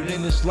word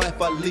in this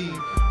life I lead.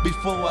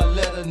 Before I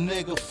let a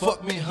nigga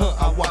fuck me,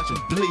 I watch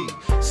him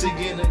bleed. See,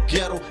 in the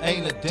ghetto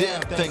ain't a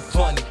damn thing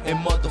funny. And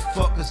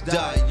motherfuckers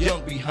die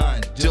young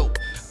behind dope,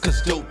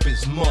 cause dope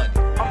is money.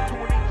 I'm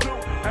 22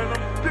 and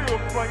I'm still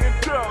playing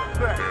dub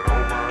sack.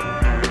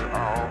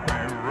 I'll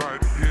be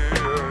right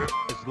here.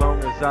 As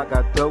long as I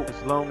got dope,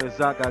 as long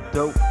as I got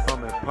dope,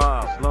 I'm in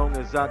power. As long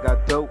as I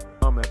got dope,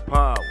 I'm in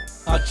power.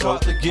 I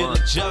tried to get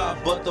a job,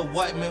 but the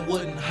white man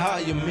wouldn't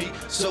hire me.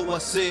 So I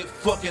said,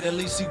 fuck it, at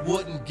least he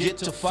wouldn't get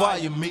to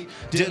fire me.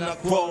 Then I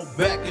crawled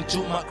back into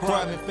my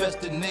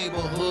crime-infested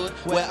neighborhood,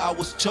 where I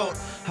was taught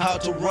how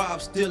to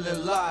rob, steal,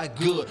 and lie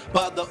good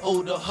by the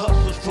older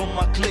hustlers from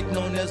my clique,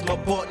 known as my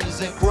partners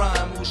in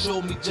crime, who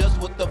showed me just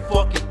what the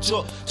fuck it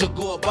took to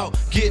go about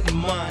getting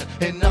mine.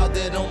 And now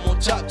that I'm on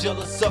top,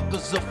 jealous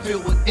suckers are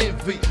filled with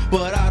envy.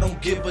 But I don't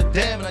give a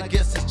damn, and I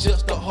guess it's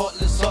just a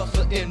heartless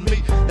hustler in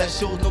me that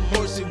shows no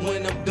mercy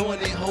when I'm doing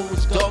it,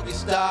 hoes doggy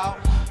style.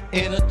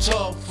 In a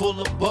tub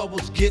full of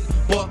bubbles, getting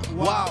buck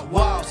wild,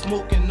 wild.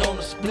 Smoking on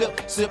a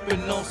split,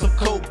 sipping on some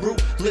cold brew.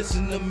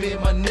 Listen to me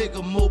and my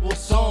nigga mobile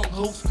song,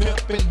 hoops,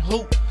 pimpin'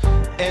 hoop.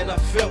 And I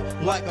felt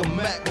like a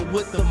Mac, but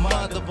with the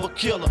mind of a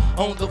killer.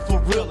 On the for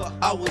real,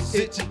 I was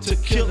itching to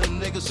kill a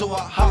nigga, so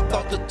I hopped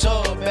out the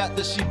tub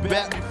after she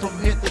backed me from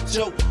hit the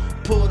choke.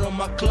 Put on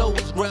my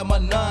clothes, grab my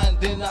 9,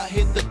 then I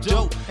hit the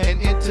dope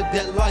and into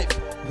that life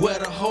where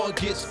the hard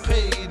gets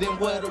paid and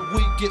where the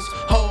weak gets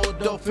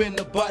hauled off in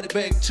the body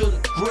bag to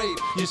the grave.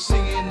 You see,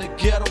 in the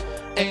ghetto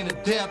ain't a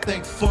damn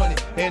thing funny,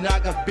 and I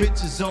got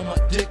bitches on my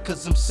dick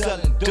cause I'm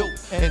selling dope,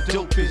 and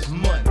dope is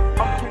money.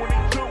 I'm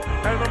 22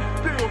 and I'm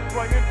still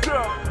playing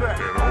dub sack.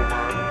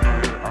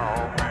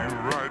 I'll be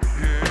right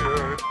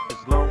here.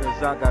 As long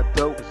as I got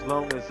dope, as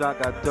long as I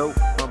got dope,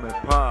 I'm in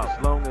power.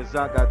 As long as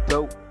I got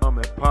dope, I'm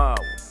in power.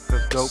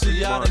 Cause dope See,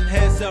 is I money. done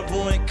had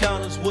several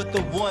encounters with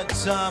the one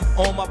time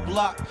on my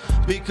block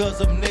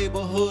because of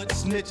neighborhood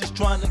snitches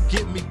trying to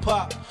get me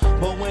popped.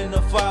 But when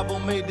the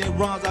 5 made their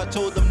rounds, I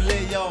told them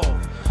lay off.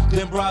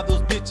 Then bribe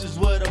those bitches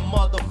with a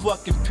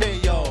motherfucking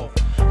payoff.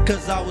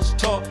 Cause I was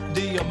taught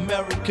the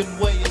American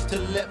way is to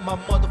let my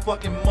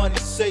motherfucking money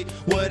say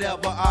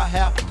whatever I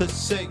have to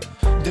say.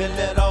 Then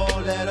let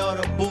all that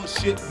other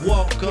bullshit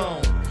walk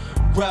on.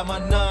 Grab my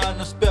 9,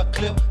 a spare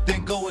clip,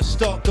 then go and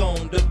stalk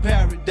on the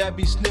parrot that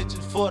be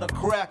snitching for the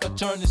crack. I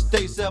turn the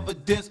state's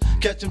evidence,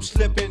 catch him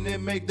slipping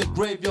and make the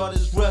graveyard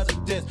his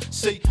residence.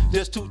 See,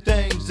 there's 2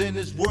 things in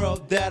this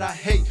world that I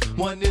hate.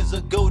 One is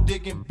a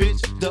gold-digging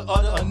bitch, the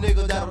other a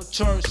nigga that'll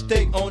turn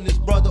state on his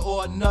brother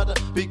or another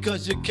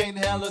because you can't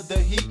handle the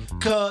heat.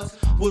 Cuz,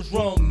 what's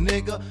wrong,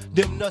 nigga?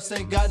 Them nuts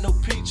ain't got no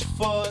peach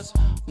fuzz.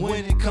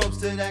 When it comes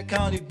to that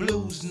county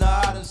blues,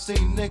 nah, I done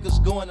seen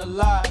niggas going to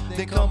lie.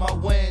 They come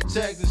out wearing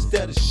tags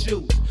instead of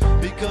shoes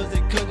because they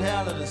couldn't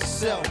handle the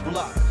cell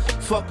block.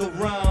 Fuck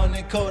around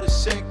and caught a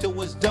shank to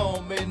his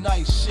dome,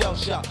 midnight shell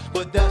shot.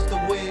 But that's the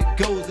way it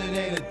goes, and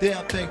ain't a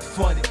damn thing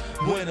funny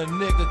when a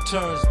nigga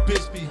turns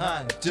bitch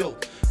behind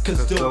dope.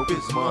 Cause dope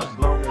is money. As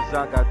long as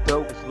I got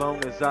dope, as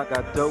long as I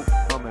got dope,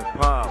 I'm in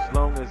power. As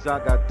long as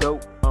I got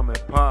dope, I'm in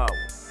power.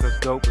 Cause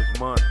dope is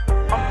money.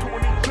 I'm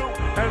 22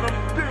 and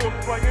I'm still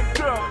playing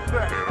dub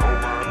sack.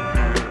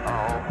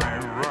 I'll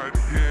be right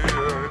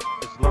here.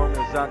 As long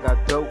as I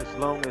got dope, as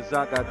long as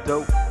I got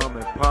dope, I'm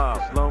in power.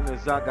 As long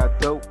as I got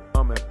dope,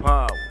 I'm in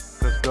power.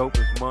 Cause dope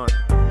is money.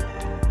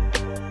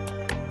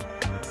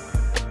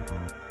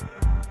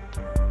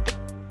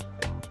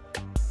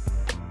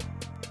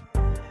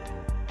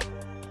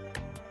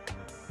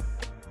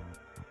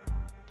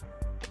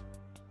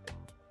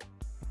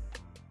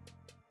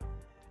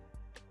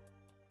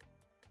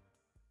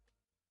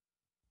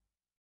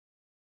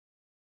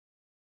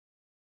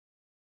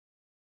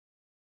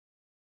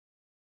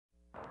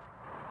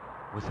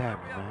 What's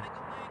happening, man?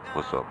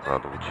 What's up,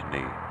 brother? What you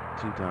need?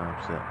 2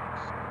 times 7.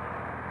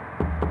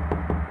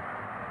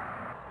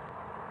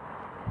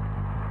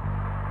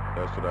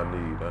 That's what I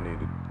need.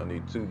 I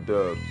need 2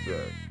 dubs.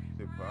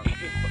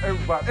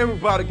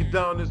 Everybody get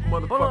down this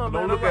motherfucker.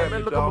 Don't look at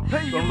me, dog.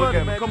 Don't look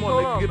at me. Come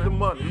on, nigga, get the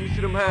money. Let me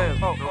see them hands.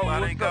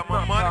 Nobody ain't got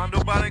my money.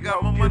 Nobody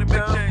got my money.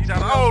 Make change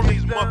out of all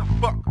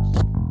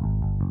motherfuckers.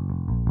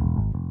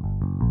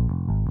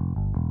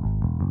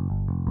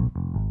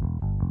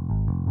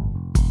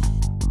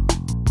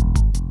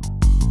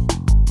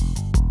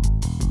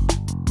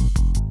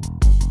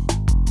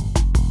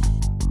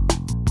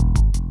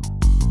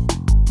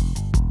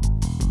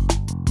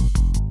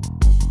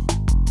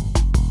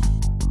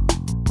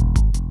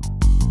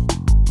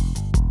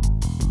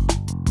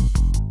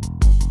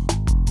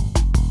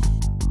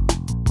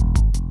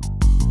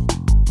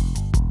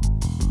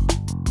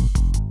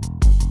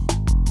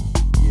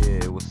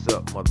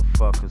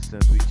 Motherfuckers,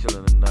 since we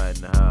chillin' tonight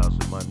in the house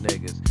with my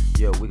niggas,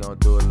 yo, we gon'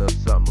 do a little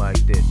something like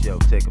this, yo,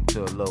 take them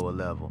to a lower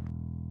level.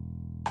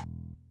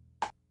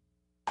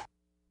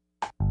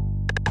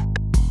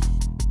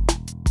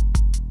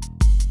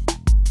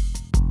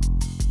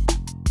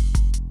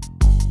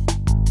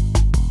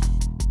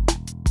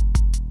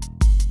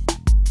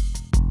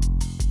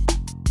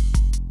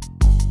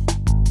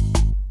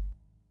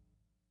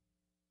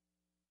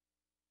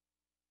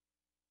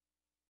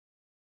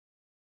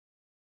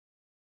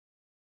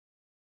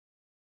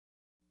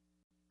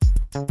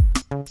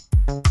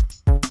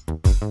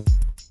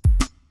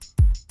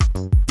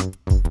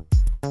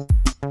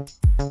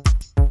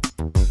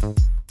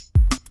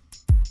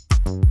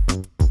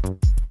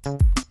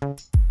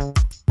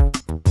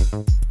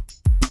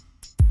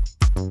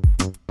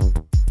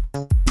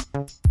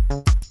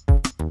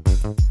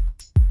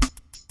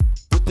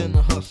 Within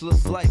the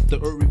hustler's life, the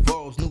earth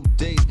revolves, new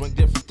days bring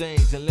different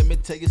things. And let me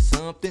tell you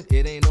something,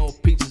 it ain't all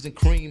peaches and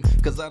cream,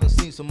 cause I done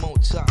seen some more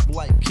chop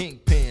like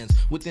kingpins.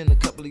 Within a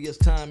couple of years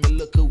time, and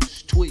look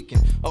who's tweaking.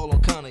 All on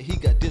counter, he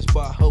got this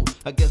by a hoe.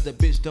 I guess that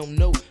bitch don't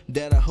know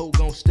that a hoe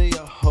gon' stay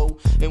a hoe.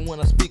 And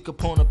when I speak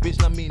upon a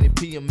bitch, I mean it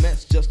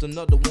PMS. Just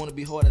another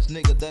wannabe hard-ass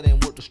nigga that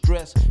ain't worth the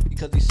stress.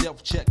 Because he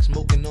self-check,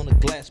 smoking on a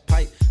glass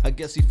pipe. I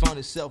guess he found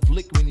himself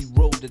licked when he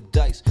rolled the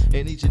dice.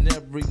 And each and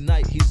every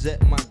night, he's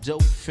at my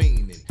dope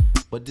fiending.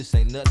 But this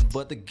ain't nothing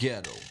but the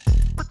ghetto.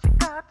 But you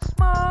got to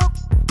smoke.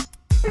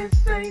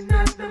 This ain't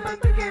nothing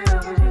but the ghetto.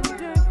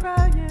 Children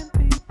crying,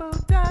 people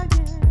dying.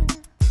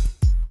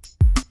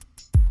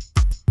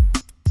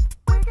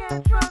 We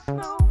can't trust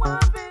no one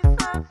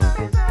besides us.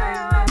 This ain't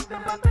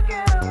nothing but the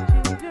ghetto.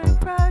 Children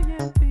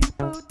crying,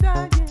 people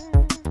dying.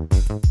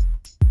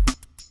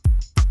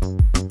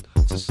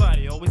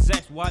 Society always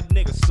asks why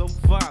niggas so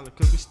violent,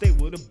 cause we stay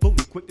with a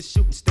booty, quick to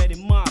shoot and steady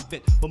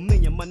mobbing. But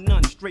me and my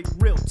none, straight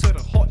real to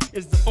the heart,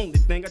 is the only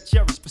thing I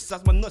cherish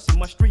besides my nuts and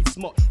my street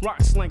smart.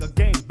 Rock slanger,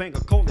 gang banger,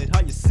 call it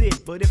how you see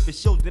it. But if it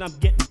shows that I'm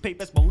getting paid,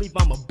 best believe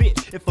I'm a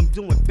bitch. If I'm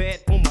doing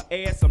bad on my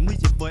ass, I'm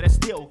reaching for that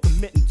still.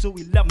 Committing to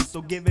 11,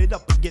 so give it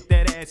up and get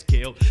that ass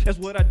killed. That's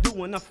what I do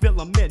when I feel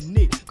I'm in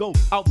need. Go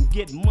out and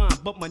get mine,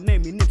 but my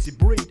name ain't Nipsey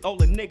Breed. All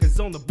the niggas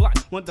on the block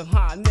wonder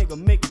how a nigga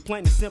make it plain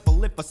and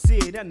simple. If I see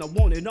it and I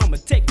want it, I'ma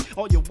take it.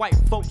 All your white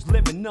folks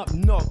living up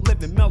north,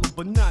 living mellow,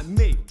 but not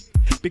me.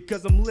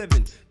 Because I'm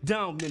living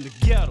down in the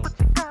ghetto. But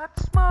you got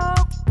to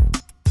smoke.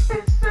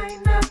 This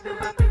ain't nothing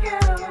but the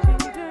ghetto.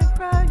 Children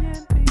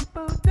crying,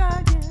 people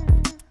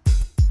dying.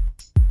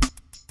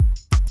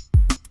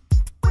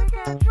 We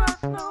can't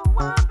trust no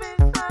one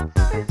besides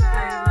us. This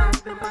ain't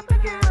nothing but the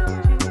ghetto.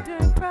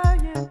 Children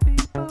crying,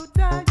 people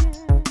dying.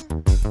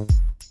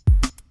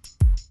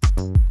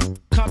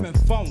 Coming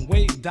from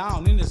way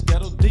down in this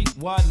ghetto deep,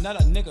 why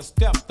another nigga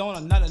stepped on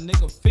another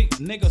nigga feet.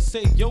 Nigga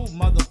say, yo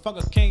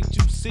motherfucker, can't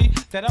you see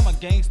that I'm a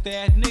gangsta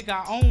ass nigga,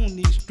 I own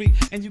these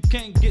streets. And you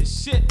can't get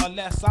shit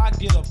unless I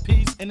get a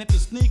piece. And if you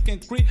sneak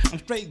and creep, I'm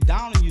straight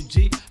down on you,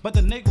 G. But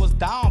the nigga was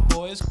down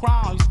for his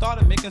crown, he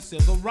started making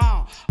civil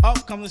round.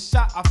 Up comes the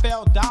shot, I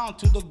fell down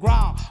to the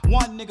ground.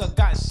 One nigga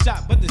got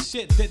shot, but the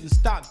shit didn't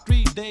stop.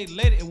 3 days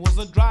later, it was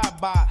a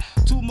drive-by.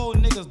 2 more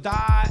niggas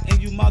died,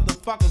 and you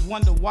motherfuckers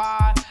wonder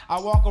why I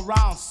walk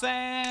around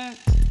saying,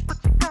 but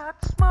you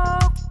got to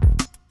smoke.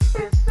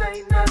 This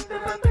ain't nothing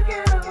but the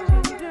ghetto.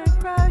 Children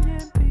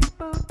crying,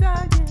 people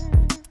dying.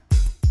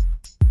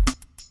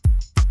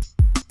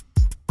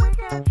 We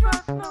can't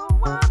trust no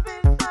one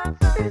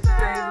besides us. This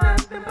ain't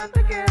nothing but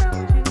the ghetto.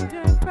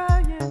 Children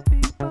crying,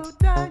 people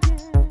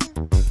dying.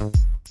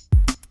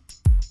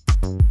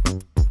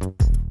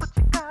 But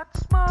you got to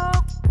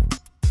smoke.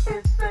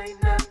 This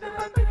ain't nothing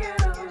but the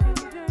ghetto.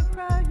 Children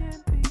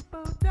crying,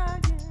 people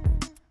dying.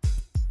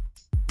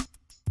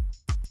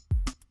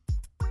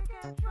 We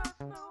can't trust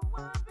no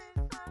one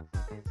besides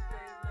us. This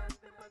ain't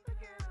nothing but the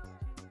ghetto.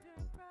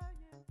 Children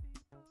crying,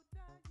 people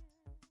dying.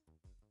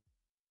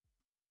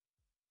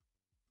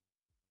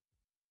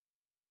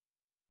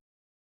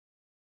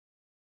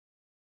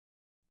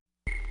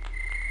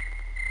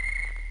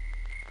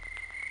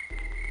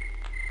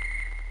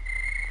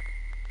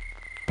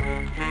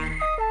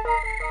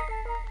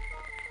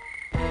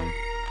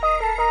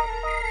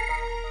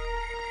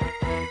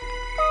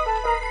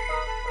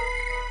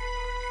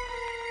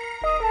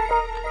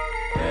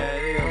 There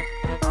it is.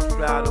 I'm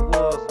straight out the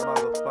woods,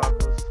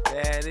 motherfuckers.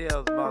 There it is,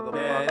 motherfuckers.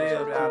 There it is,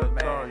 straight out of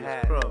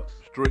Manhattan.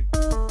 Street.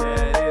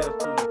 There it is, to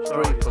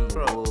Straight from the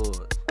truck.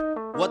 woods.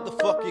 What the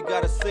fuck you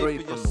gotta say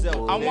Straight for from the yourself?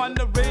 woods. I'm one of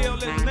the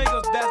realest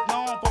niggas that's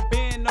known for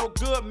being no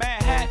good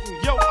Manhattan.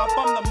 Yo, I'm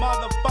from the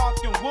motherfucker.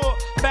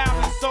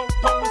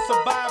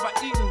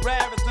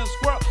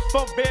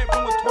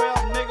 4-bedroom with 12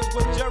 niggas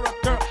with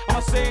Jericho. I'ma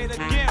say it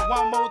again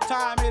one more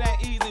time, it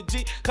ain't easy,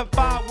 G.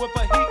 Confined with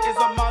a heat is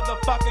a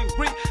motherfucking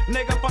Greek.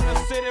 Nigga from the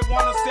city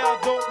wanna sell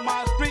dope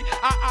my street.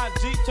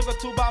 G took a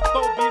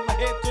 2x4, beat my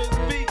head to his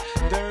feet.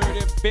 Dirty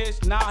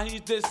bitch, now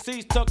he's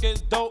deceased. Took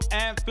his dope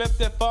and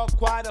flipped it for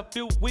quite a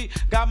few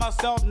weeks. Got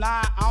myself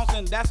 9 ounces,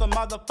 and that's a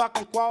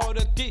motherfucking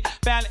quality.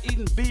 Family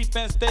eating beef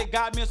and steak,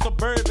 got me a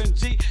Suburban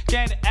G.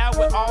 Candy out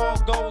with all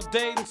gold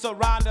dating,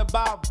 surrounded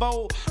by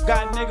bowl.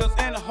 Got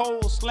niggas in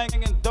holes,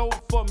 slinging dope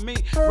for me.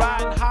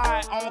 Riding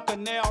high on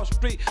Canal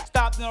Street.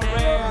 Stopped in the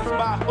rails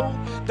by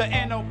who? The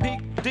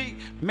NOPD.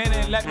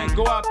 Minute let me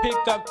go, I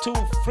picked up 2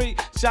 free.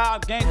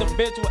 Child gained the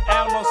bitch with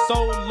animal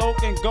soul, low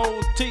and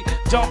gold teeth.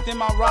 Jumped in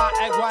my ride,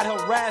 act white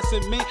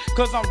harassing me.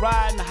 Cause I'm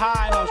riding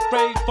high and I'm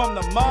straight from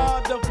the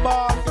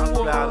motherfucking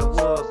woods. Out of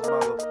the woods,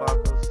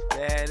 motherfuckers.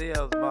 There it is,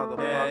 motherfuckers.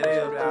 There it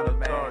is, out of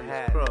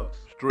Manhattan.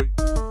 Street.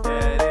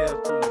 There it is,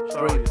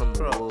 straight from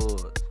the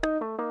woods.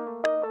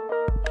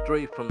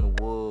 Straight from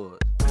the woods.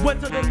 Went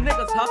to the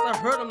nigga's house, I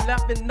heard him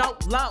laughing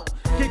out loud.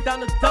 Kicked down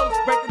the door,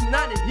 sprayed the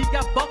 90, he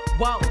got buck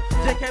wild.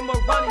 Jay came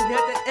around, he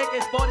had the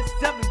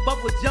AK-47,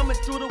 but was jumping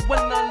through the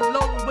window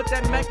alone with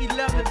that Mac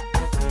 11.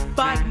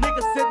 5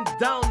 niggas sitting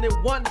down in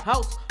one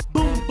house.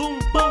 Boom, boom,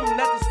 boom,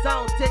 that's the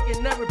sound,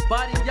 taking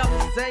everybody out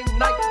the same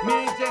night.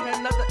 Me and Jay had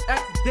another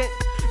accident.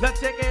 Now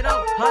check it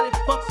out, how the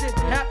fuck shit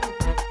happened.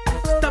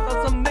 Stuck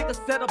on some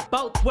niggas at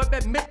about 12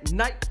 at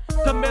midnight.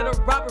 Committed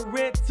a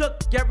robbery and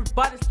took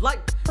everybody's life.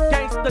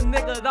 Gangsta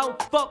nigga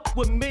don't fuck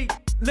with me.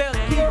 Lil'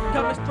 Keith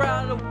coming straight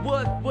out of the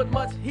woods with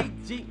much heat,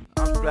 G.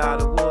 I'm straight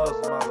out of the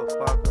woods,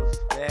 motherfuckers.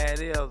 There it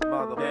is,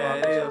 motherfuckers. There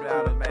it is,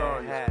 out of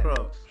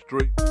Manhattan.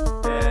 Street.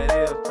 There it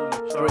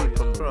is, straight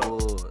from the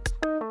woods.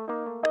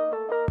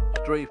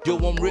 Yo,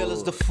 I'm real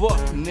as the fuck,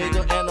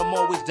 nigga, and I'm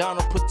always down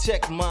to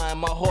protect mine.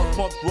 My heart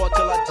pumps raw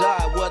till I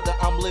die, whether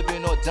I'm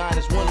living or dying.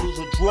 It's win, lose,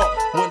 or draw.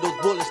 When those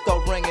bullets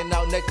start ringing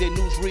out, next day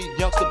news read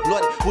youngster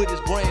blooded with his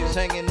brains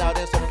hanging out.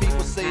 And some people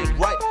say it's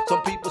right,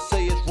 some people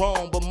say it's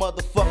wrong, but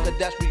motherfucker,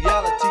 that's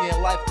reality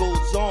and life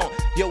goes on.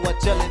 Yo, I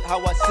tell it how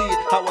I see it,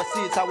 how I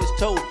see it's how it's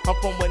told. I'm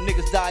from where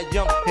niggas die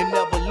young and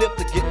never live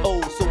to get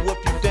old. So if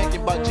you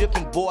thinking about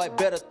jipping, boy,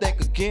 better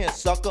think again,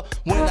 sucker.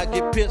 When I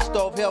get pissed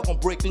off, hell gon'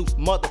 break loose,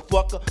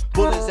 motherfucker.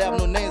 Bullets have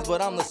no names,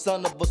 but I'm the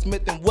son of a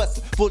Smith &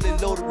 Wesson. Fully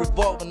loaded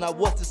revolver, now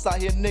what's this out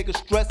here niggas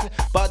stressing?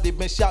 Body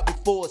been shot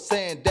before,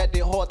 saying that they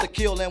hard to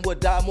kill and would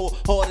die more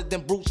harder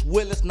than Bruce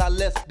Willis. Now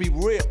let's be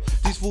real,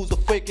 these fools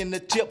are faking the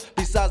tip,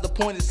 besides the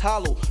point is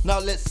hollow. Now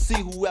let's see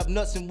who have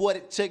nuts and what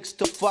it takes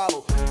to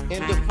follow.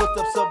 In the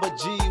footsteps of a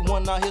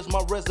G1, now here's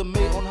my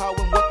resume on how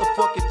and what the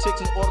fuck it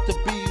takes in order to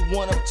be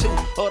one of 2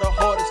 of the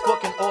hardest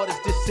fucking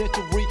artists this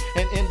century.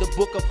 And in the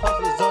book of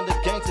hustlers under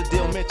gangster,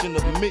 they'll mention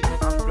of me.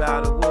 I'm straight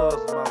out of the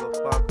woods,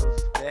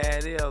 motherfuckers. There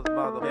it is,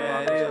 motherfuckers.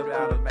 There it is,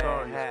 out of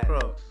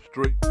Manhattan.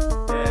 Street.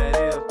 There it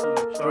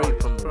is,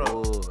 straight from the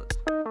woods.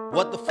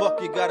 What the fuck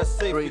you gotta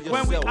say for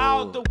yourself? When we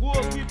out the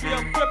woods, we be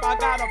a grip. I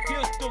got a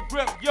pistol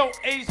grip. Yo,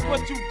 Ace,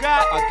 what you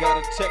got? I got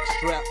a tech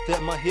strap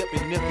at my hip,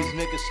 and if these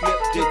niggas slip,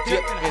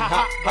 dip, and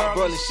hot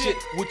burly shit.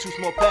 We 2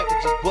 small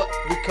packages, but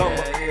we come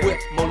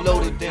equipped, more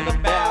loaded than a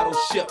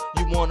battleship.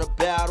 You want a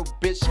battle,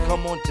 bitch?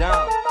 Come on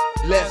down.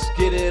 Let's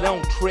get it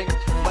on, trick.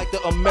 Like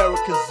the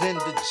Americans and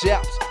the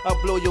Japs. I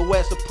blow your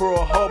ass to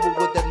Pearl Harbor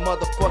with that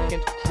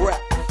motherfucking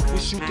crap. We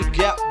shoot the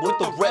gap with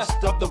the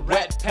rest of the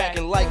rat pack,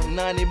 and like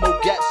 90 more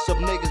gats of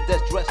niggas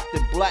that's dressed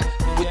in black.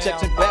 With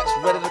checks and backs,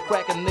 ready to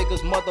crack a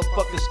niggas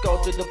motherfucking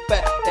skull to the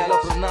fat. Add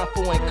up a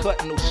 9-4 ain't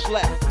cutting no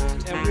slack.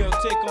 And we'll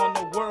take on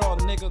the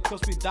world, nigga,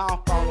 cause we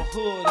down for our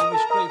hood and we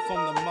straight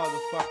from the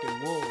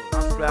motherfucking woods.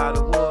 I'm straight out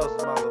of the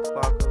woods,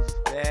 motherfuckers.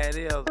 There it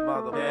is,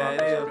 motherfuckers. There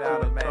it is,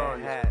 out of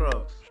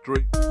Manhattan.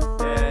 Street.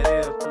 There it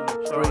is,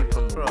 straight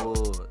from the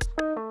woods.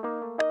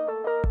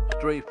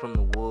 Straight from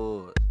the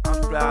woods. I'm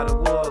straight out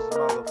of the woods,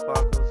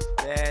 motherfuckers.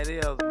 There it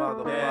is,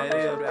 motherfuckers. There it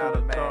is, out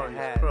of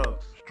Manhattan.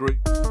 Street.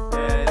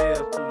 There it is,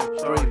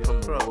 straight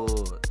from the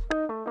woods.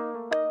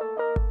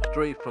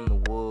 Straight from the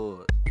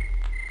woods.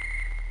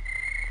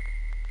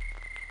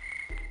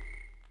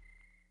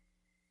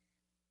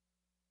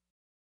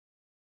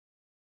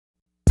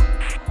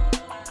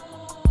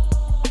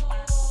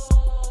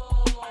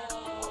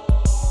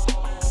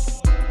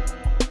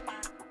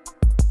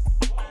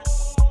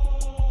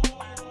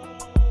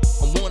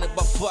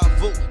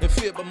 And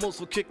feared by most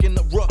for kicking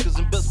up ruckus.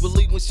 And best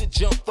believe when shit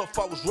jumped off,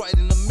 I was right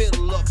in the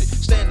middle of it.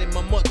 Standing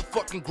my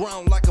motherfucking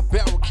ground like a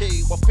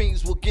barricade. While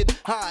fiends were getting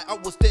high, I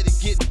was steady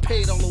getting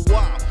paid on the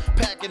wild.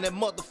 Packing that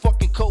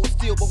motherfucking cold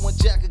steel. But when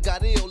Jacker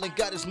got ill and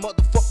got his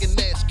motherfucking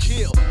ass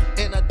killed,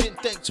 and I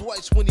didn't think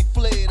twice when he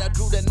fled. I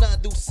drew that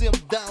 9 deuce him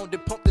down,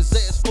 then pumped his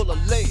ass full of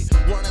lead.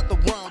 Run out the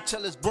round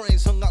till his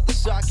brains hung out the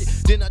socket.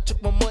 Then I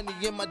took my money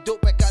and my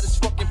dope back out his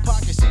fucking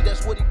pocket. See that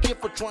that's what he get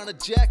for trying to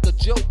jack a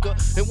joker.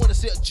 And when I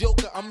say a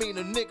joker, I mean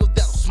a nigga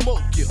that'll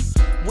smoke you.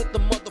 With the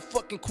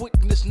motherfucking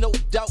quickness, no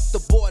doubt.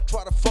 The boy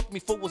tried to fuck me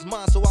for was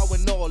mine, so I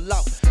went all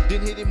out.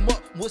 Then hit him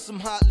up with some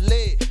hot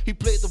lead. He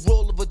played the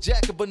role of a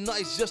jacker, but now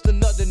he's just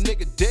another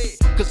nigga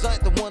dead. Cause I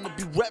ain't the one to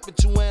be rapping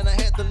to, and I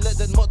had to let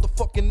that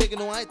motherfucking nigga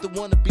know I ain't the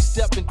one to be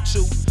stepping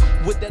to.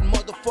 With that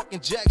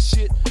motherfucking jack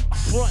shit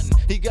frontin',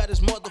 he got his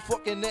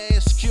motherfucking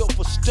ass killed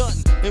for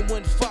stunting. And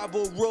when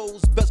 5-0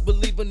 rolls, best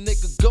believe a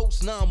nigga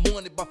ghost. Now I'm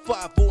wanted by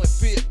 5-0 and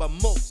feared by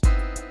most.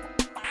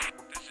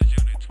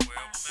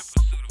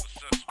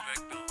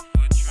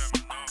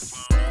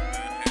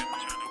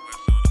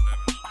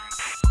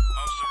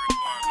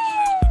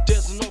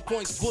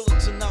 Points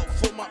bulletin out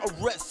for my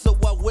arrest, so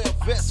I wear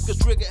a vest. Cause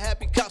trigger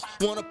happy cops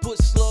wanna put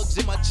slugs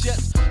in my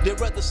chest. They'd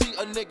rather see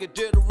a nigga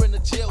dead or in a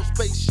jail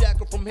space,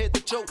 shackled from head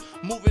to toe,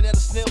 moving at a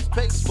snail's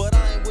pace. But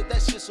I ain't with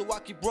that shit, so I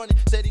keep running,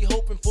 steady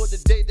hoping for the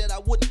day that I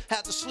wouldn't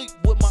have to sleep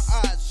with my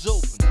eyes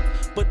open.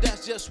 But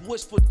that's just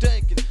wishful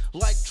thinking,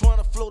 like trying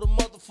to float a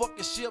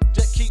motherfucking ship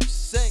that keeps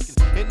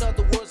sinking. In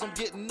other words, I'm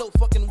getting no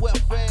fucking well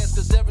fast,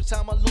 cause every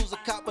time I lose a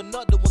cop,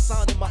 another one's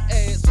sounding my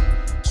ass.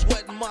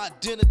 Sweating my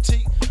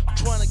identity,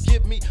 trying to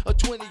give me a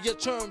 20-year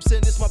term,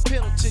 saying it's my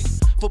penalty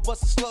for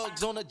busting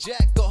slugs on a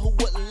jack or who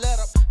wouldn't let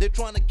up. They're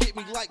trying to get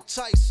me like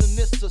Tyson,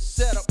 it's a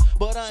setup.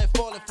 But I ain't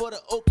falling for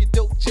the okie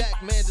doke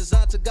jack, man,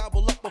 designed to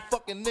gobble up a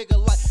fucking nigga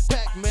like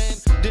Pac-Man.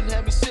 Didn't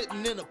have me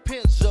sitting in a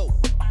Penzo.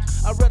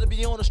 I'd rather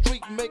be on the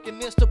street making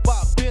this to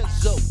buy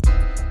benzo.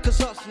 Cause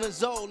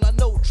hustling's all I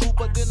know, true.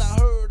 But then I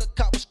heard a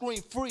cop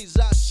scream, freeze,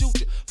 I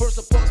shoot you. First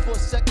I paused for a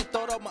second,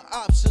 thought of my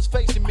options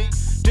facing me.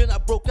 Then I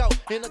broke out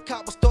and the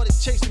cop started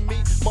chasing me.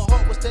 My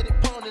heart was steady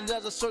pounding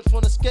as I searched for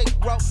an escape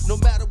route. No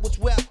matter which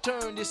way I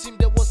turned, it seemed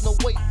there was no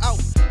way out.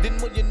 Then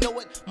when you know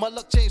it, my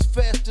luck changed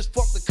fast as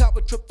fuck. The cop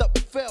tripped up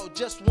and fell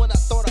just when I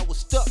thought I was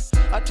stuck.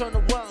 I turned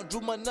around,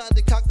 drew my 9,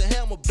 cocked the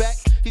hammer back.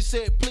 He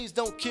said, please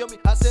don't kill me.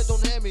 I said,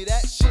 don't hand me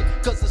that shit,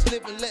 cause it's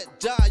live and let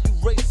die, you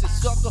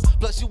racist sucker.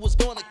 Plus you was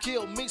gonna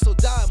kill me, so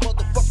die,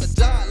 motherfucker,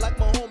 die. Like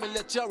my homie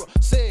Lechero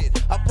said,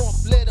 I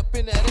pumped lead up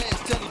in that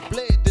ass till he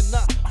bled. Then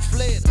I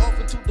fled off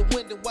into the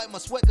wind and wiped my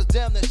sweat, cause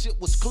damn that shit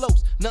was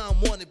close. Now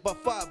I'm wanted by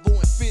 5-0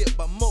 and feared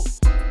by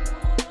most.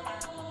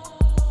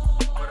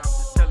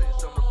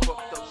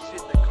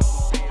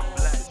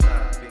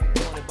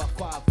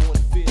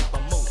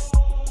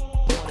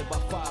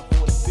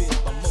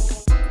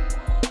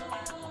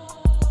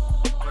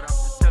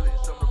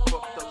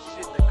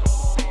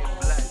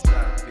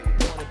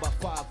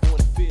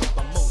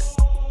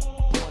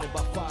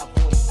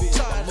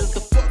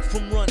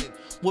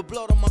 With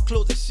blood on my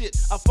clothes and shit,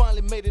 I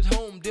finally made it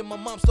home. Then my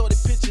mom started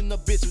pitching a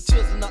bitch with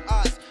tears in her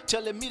eyes,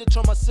 telling me to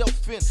turn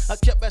myself in. I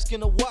kept asking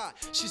her why.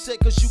 She said,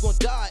 cause you gon'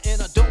 die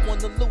and I don't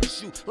wanna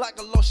lose you. Like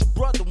I lost your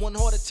brother, one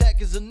heart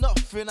attack is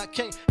enough and I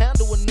can't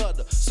handle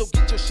another. So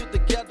get your shit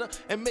together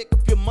and make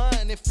up your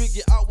mind and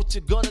figure out what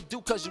you're gonna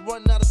do, cause you're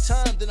running out of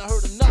time. Then I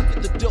heard a knock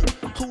at the door.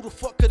 Who the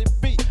fuck could it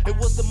be? It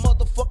was the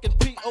motherfucking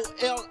Police.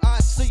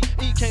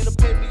 Came to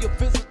pay me a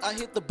visit. I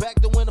hit the back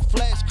door in a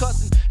flash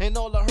cussing, and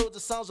all I heard the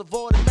sounds of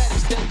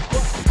automatics steady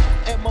busting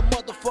at my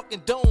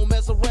motherfucking dome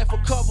as I ran for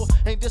cover.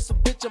 Ain't this a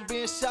bitch? I'm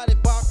being shot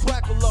at by a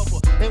cracker lover.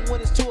 And when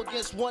it's 2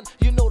 against 1,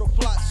 you know the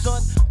plot,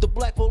 son. The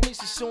black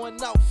police is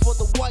showing out for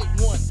the white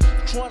one,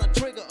 trying to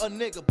trigger a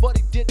nigga, but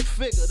he didn't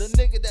figure. The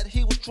nigga that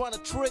he was trying to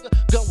trigger,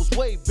 gun was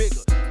way bigger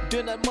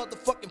than that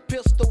motherfucking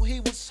pistol he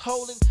was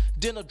holding.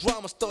 Then a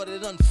drama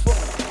started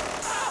unfolding.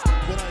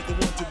 But I ain't the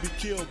one to be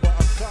killed by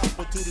a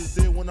copper. To this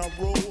day when I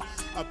roll,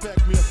 I pack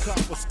me a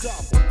copper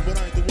stopper. But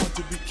I ain't the one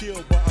to be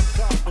killed by a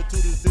copper. To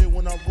this day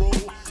when I roll,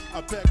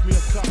 I pack me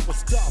a copper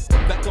stopper.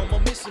 Back on my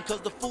mission,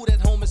 cause the food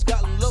at home has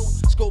gotten low.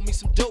 Scored me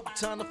some dope,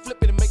 time to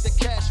flip it and make that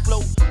cash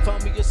flow.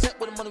 Found me a set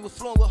where the money was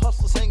flowing, with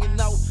hustlers hanging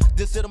out.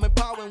 Then said I'm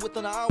empowering,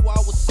 within an hour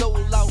I was sold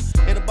out.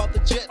 And about the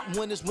jet,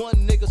 when this one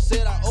nigga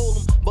said I owed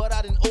him, but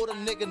I didn't owe the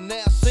nigga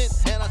now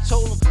since. And I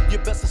told him, you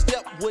best to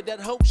step with that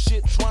hoe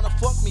shit, trying to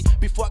fuck me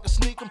before I could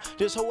sneak him.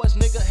 This hoe ass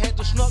nigga had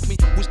to snuck me.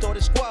 We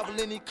started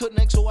squabbling, he couldn't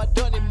hang, so I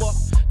done him up.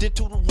 Then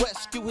to the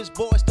rescue, his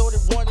boy started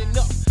running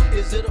up.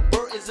 Is it a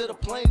bird, is it a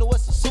plane, or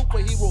it's a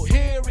superhero?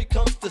 Here he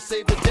comes to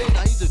save the day,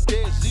 now he's a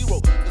dead zero.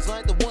 Cause I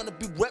ain't the one to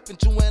be repping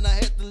to, and I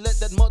had to let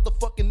that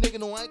motherfucking nigga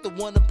know I ain't the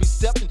one to be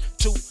stepping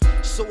to.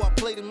 So I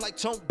played him like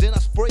Tonk, then I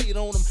sprayed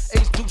on him.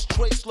 Ace deuce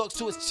straight slugs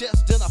to his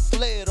chest, then I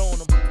fled on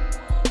him.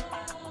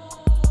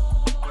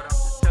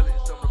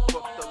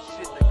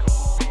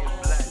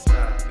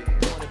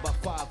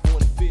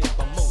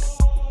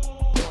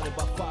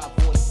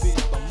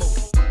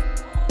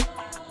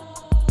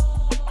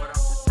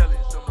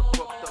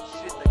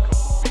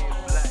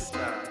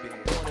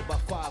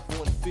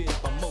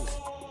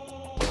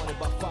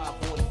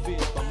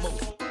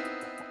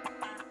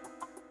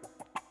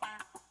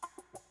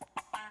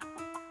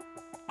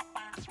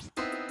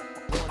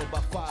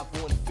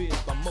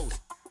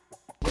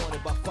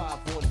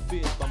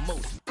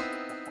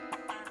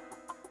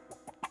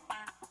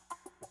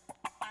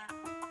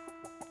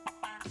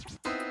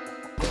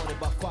 Wanted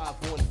by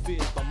 5 on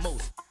feared by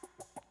most.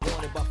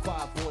 Wanted by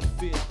 5 on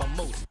feared by most.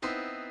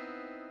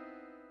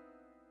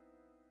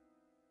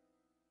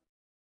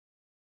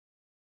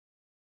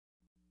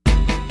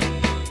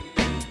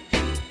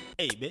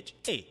 Hey, bitch.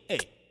 Hey.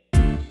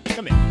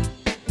 Come here.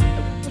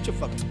 Hey, what's your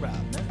fucking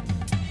problem, man?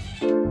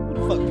 Who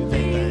the fuck you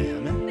think I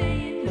am,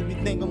 man? Look,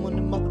 you think I'm one of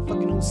the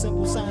motherfucking old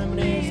Simple Simon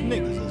ass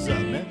niggas or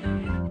something,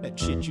 man? That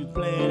shit you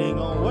playing ain't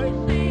gonna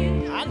work.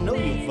 I know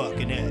your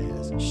fucking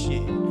ass.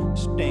 Shit.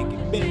 Stinky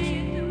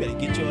bitch. Better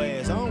get your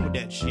ass on with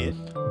that shit.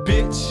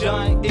 Bitch,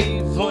 I ain't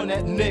even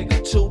that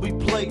nigga to be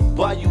played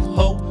by you,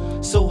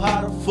 hoe. So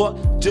how the fuck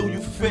do you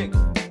figure?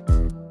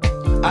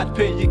 I'd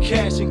pay you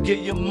cash and get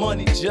your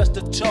money just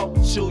to talk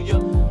to you.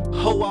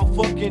 Ho, I'll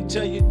fucking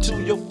tell you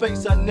to your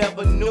face I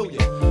never knew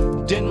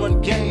you. Then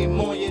run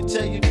game on you and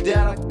tell you that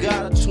I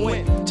got a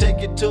twin.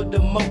 Take you to the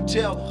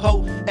motel,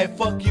 ho, and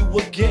fuck you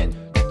again.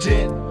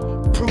 Then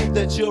prove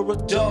that you're a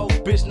dog,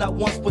 bitch, not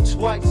once but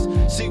twice.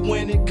 See,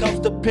 when it comes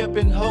to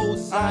pimping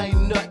hoes, I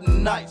ain't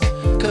nothing nice.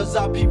 Cause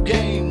I peep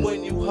game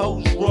when you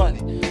hoes run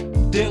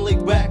it. Then lay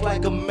back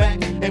like a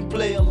Mac and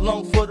play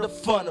along for the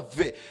fun of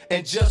it.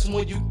 And just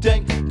when you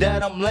think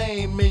that I'm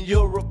lame and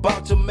you're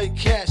about to make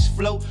cash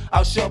flow,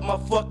 I'll shove my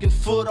fucking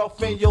foot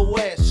off in your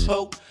ass,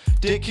 ho.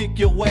 Then kick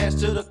your ass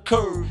to the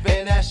curb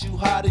and ask you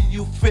how do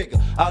you figure.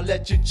 I'll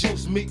let you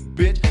juice me,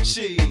 bitch.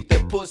 Shit,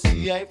 that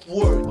pussy ain't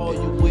worth it. All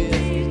you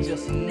is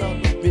just another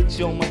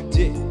bitch on my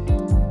dick.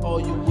 All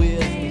you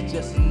is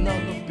just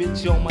another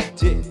bitch on my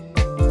dick.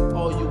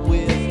 All you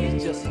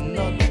is just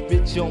another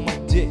bitch on my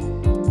dick.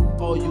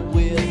 All you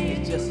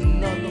is just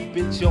another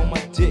bitch on my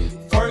dick.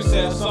 First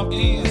have some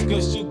ends,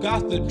 cause you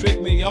got to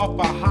trick me off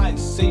a high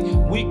seat.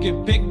 We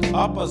can pick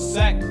up a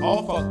sack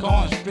off a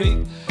corn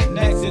street.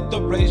 Next at the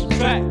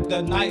racetrack,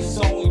 the night's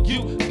on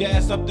you.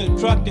 Gas up the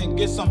truck and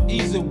get some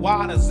easy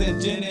waters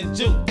and gin and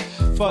juice.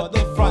 For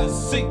the front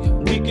seat,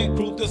 we can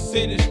cruise the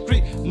city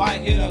street.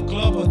 Might hit a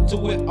club or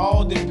two, it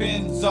all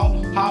depends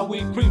on how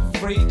we creep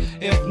free.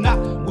 If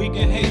not, we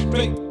can head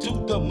straight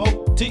to the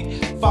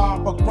motif.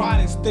 Fire a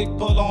chronic stick,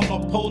 pull on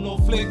a polo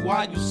flick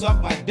while you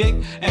suck my dick.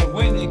 And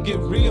when it get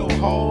real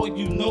hard,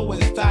 you know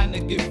it's time to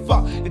get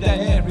fucked. Hit that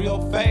ass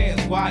real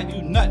fast while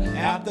you nut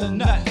after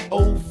nut.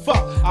 Oh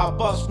fuck, I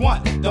bust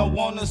one, don't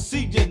wanna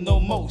see you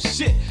no more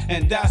shit.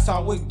 And that's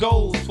how it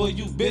goes for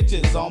you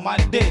bitches on my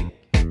dick.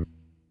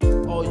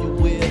 All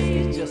you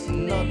is just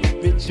another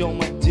bitch on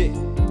my dick.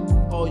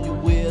 All you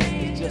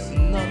is just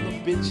another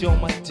bitch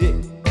on my dick.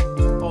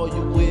 All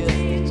you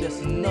is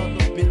just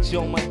another bitch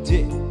on my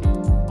dick.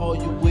 All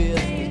you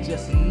is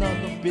just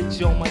another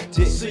bitch on my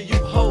dick. See, you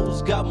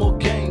hoes got more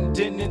game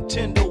than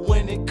Nintendo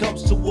when it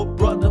comes to a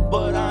brother,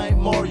 but I ain't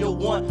Mario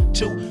 1,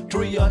 2,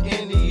 3 or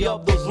any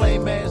of those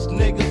lame ass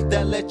niggas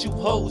that let you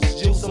hoes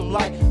juice them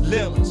like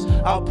lemons.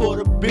 I'll put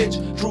a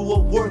bitch through a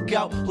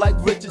workout like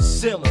Richard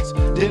Simmons,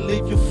 then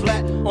leave you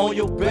flat on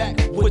your back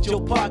with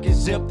your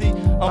pockets empty.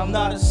 I'm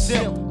not a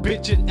simp,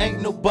 bitch, it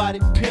ain't nobody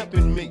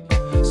pimping me.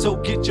 So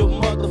get your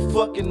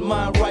motherfucking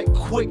mind right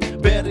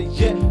quick. Better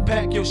yet,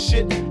 pack your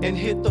shit and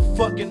hit the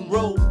fucking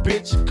road,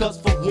 bitch. Cause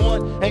for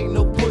one, ain't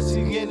no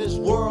pussy in this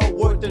world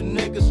worth a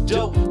nigga's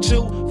dough.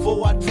 2,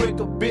 4, I trick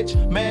a bitch,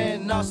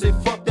 man, I'll say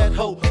fuck that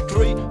hoe.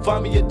 3,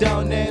 find me a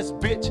down ass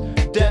bitch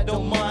that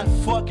don't mind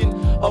fucking.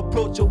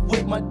 Approach her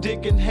with my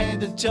dick in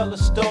hand until I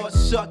start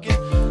sucking.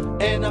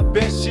 And I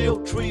bet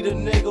she'll treat a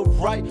nigga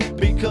right,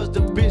 because the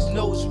bitch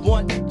knows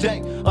one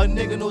thing, a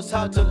nigga knows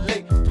how to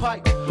lay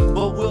pipe.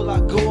 But will I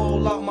go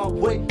all out my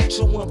way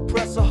to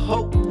impress a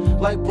hoe,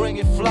 like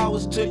bringing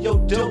flowers to your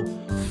door?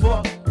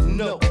 Fuck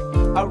no.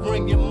 I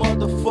ring your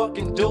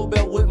motherfucking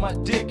doorbell with my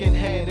dick in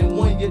hand, and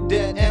when your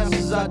dad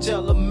answers, I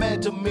tell a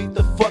man to meet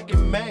the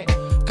fucking man.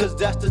 Cause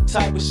that's the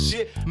type of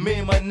shit me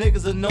and my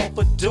niggas are known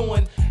for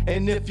doing.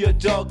 And if you're a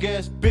dog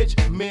ass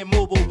bitch, me and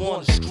Mobile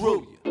wanna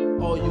screw you.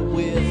 All you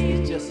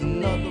is just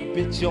another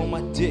bitch on my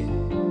dick.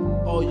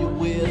 All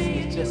you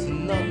is just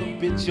another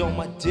bitch on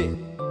my dick.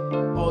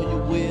 All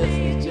you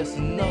is just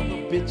another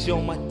bitch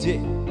on my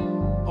dick.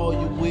 All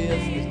you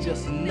is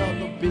just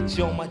another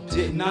bitch on my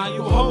dick. Now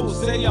you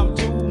hoes say I'm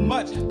too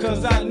much,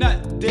 cause I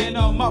nut, then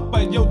I'm up,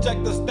 but yo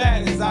check the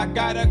status. I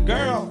got a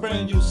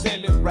girlfriend, you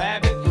silly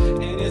rabbit,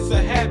 and it's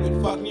a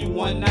habit, fucking you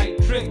one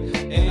night trick.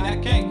 And I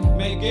can't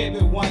make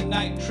every one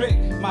night trick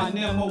my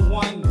number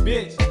one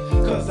bitch,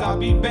 cause I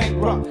be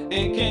bankrupt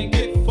and can't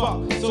get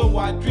fucked. So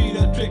I treat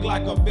a trick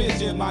like a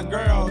bitch and my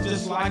girl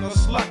just like a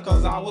slut.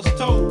 Cause I was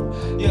told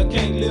you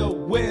can't live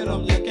with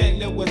them, you can't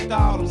live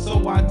without them.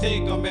 So I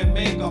take them and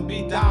make them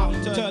be down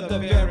to the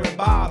very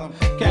bottom.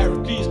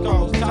 Carry keys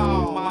cause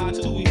tall, my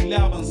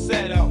 211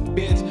 set up,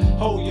 bitch.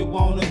 Hold you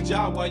on a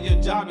job while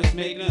your job is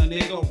making a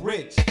nigga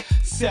rich.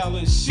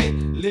 Selling shit,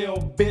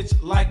 little bitch,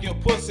 like your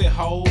pussy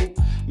hole.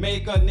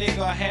 Make a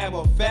nigga have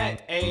a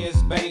fat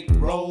ass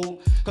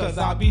bankroll. Cause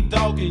I be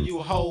dogging you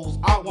hoes,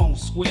 I won't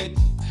switch.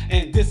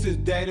 And this is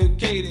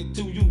dedicated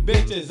to you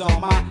bitches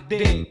on my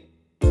dick.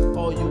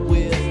 All you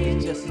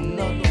is just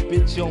another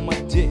bitch on my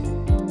dick.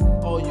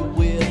 All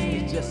you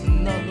is just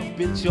another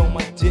bitch on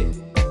my dick.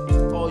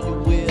 All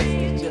you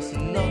is just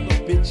another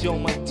bitch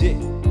on my dick.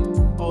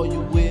 All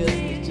you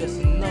is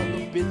just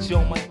another bitch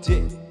on my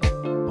dick.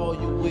 All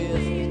you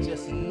is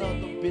just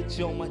another bitch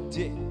on my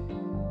dick.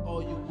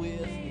 All you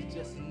is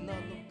just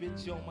another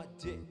bitch on my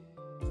dick.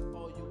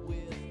 All you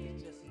is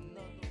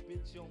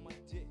bitch on my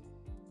dick.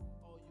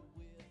 All you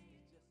wear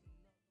is just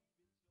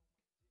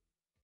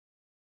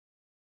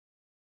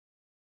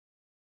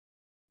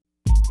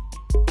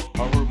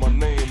I heard my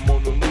name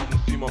on the news and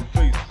see my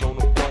face on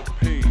the front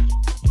page.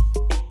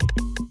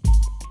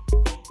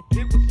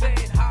 It was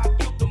saying how I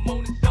killed them on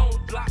his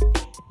own block.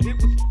 It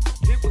was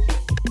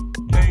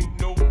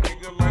Ain't no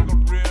nigga like a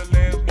real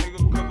ass nigga,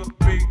 cause a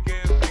fake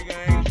ass nigga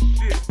ain't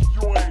shit.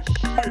 You ain't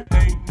shit.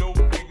 Ain't no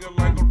nigga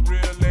like a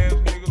real ass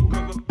nigga,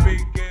 cause a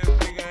fake ass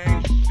nigga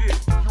ain't shit.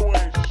 You ain't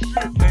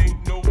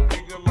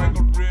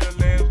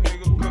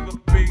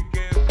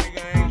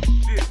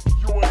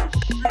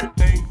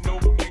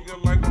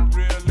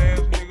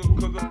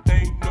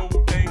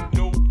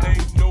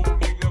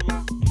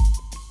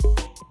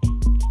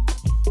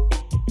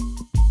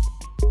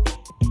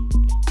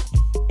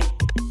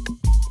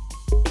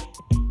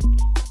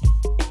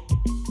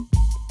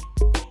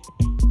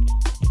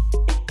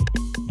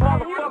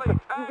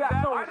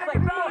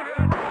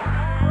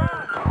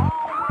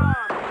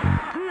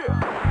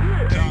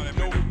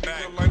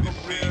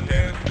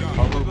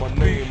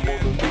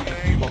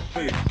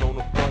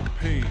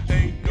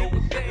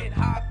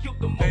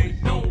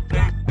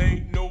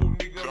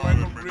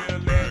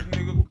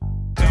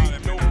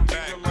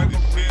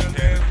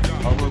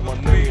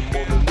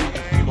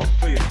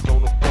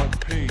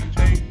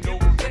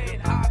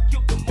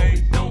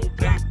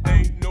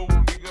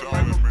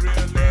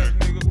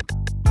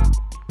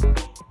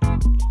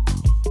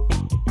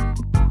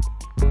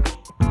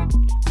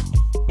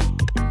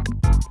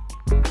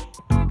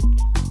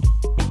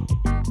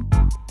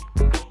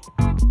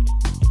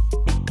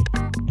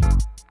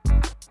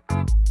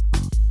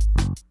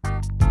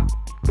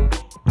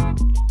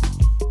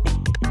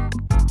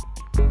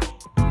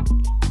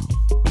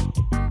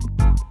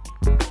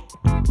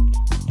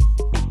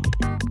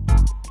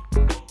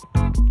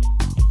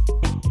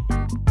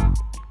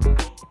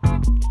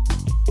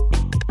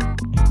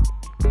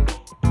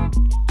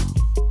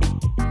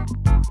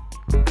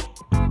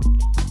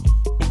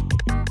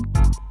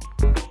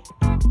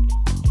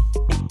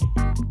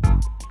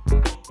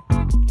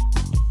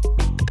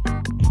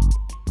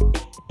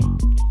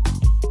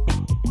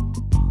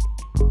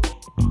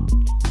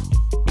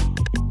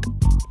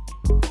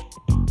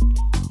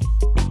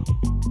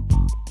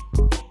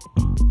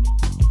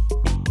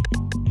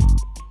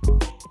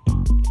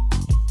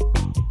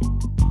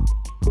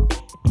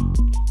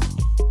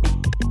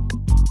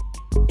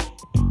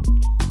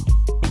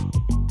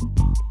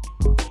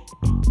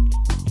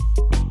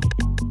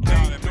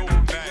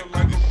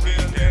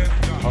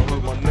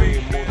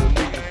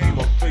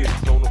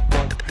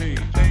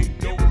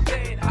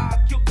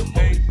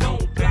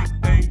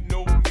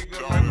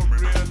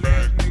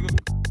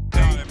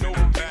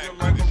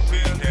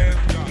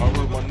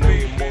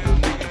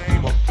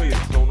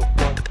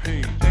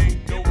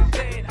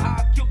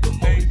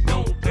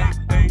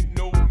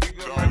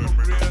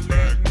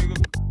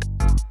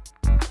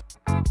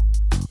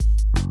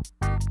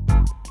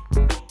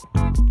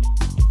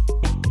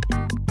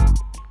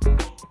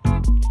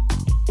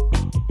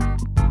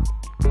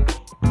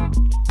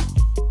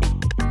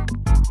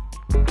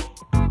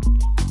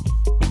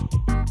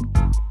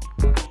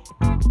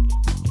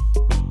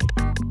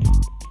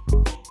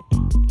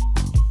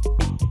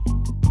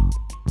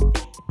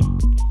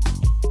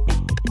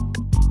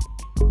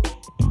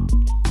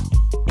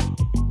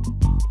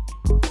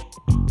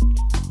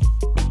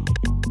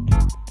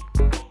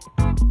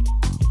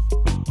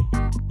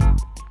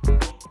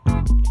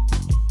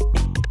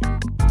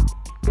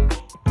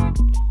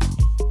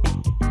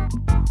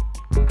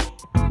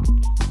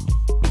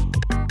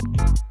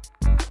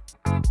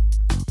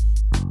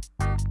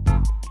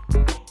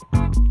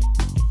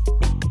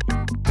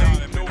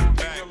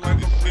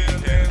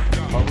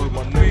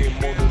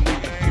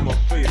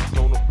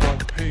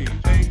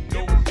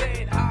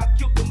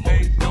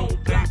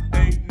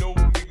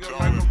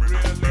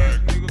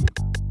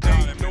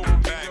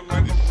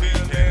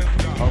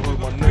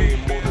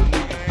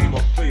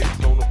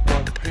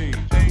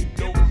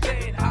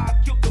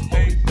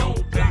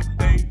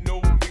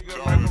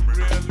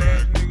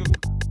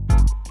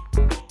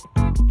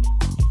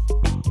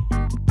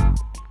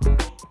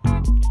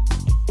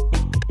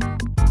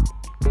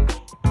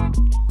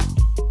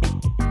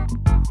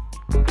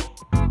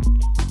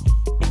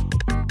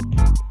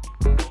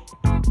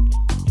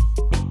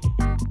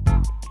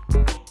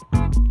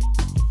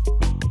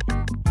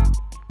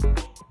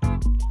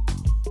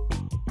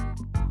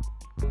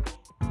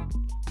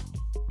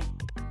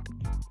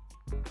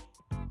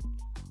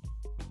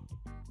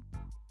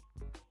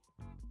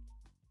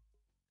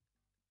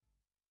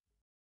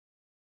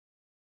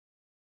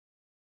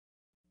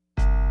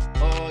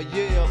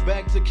Yeah,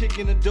 back to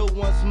kicking the dough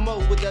once more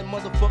with that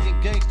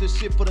motherfucking gangster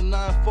shit for the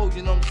 9-4,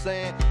 you know what I'm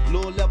saying?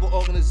 Lower level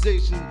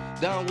organization.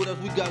 Down with us,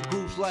 we got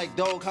groups like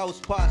Doghouse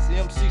Posse,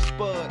 MC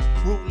Spud,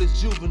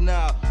 Ruthless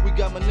Juvenile. We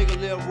got my nigga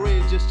Lil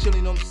Red just chilling,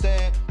 you know what I'm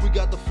saying? We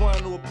got the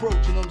final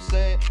approach, you know what I'm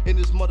saying? In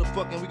this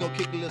motherfucking, we gon'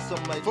 kick a little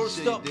something like this.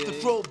 First up, to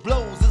throw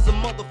blows is a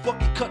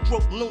motherfucking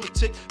cutthroat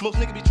lunatic. Most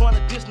niggas be trying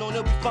to diss, knowing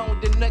they'll be found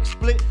with their next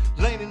split.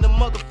 Laying in the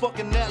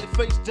motherfucking alley,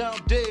 face down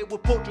dead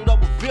with portrait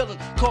of a villain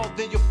carved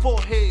in your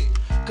forehead.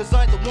 Cause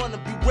I ain't the one to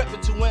be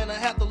reppin' to, and I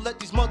have to let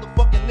these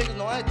motherfucking niggas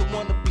know I ain't the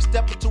one to be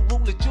steppin' to.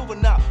 Ruthless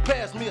Juvenile,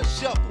 pass me a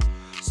shovel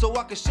so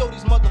I can show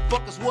these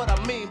motherfuckers what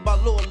I mean by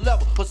lower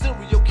level. A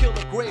serial killer,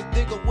 grave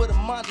digger with a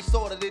mind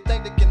disorder. They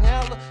think they can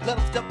handle it, let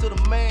them step to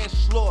the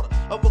manslaughter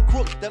of a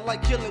crook that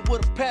like killing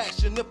with a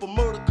passion. If a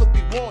murder could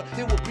be won,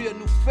 it would be a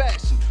new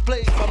fashion.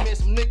 Played by me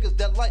some niggas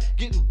that like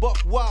getting buck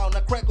wild.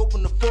 Now crack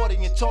open the 40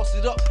 and toss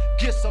it up,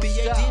 get some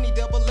style. B-A-D-N-E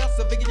double S,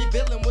 a Viggity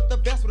villain with the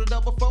vest with a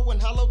double 4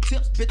 and hollow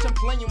tips. Bitch, I'm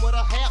playing with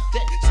a half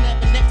deck,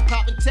 snapping necks,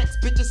 popping text.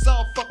 Bitch, it's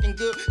all fucking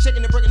good.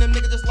 Shaking and breaking them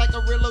niggas just like a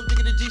real old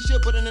diggity G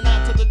should. Putting an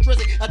eye to the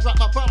trizzy. I drop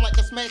my palm like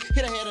a smash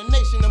hit. I had a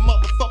nation of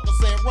motherfuckers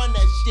saying run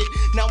that shit.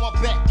 Now I'm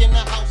back in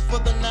the house for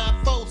the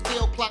 9-4,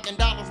 still clocking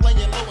dollars,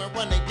 laying low and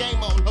running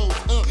game on hoes.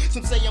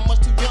 Some say I'm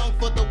much too young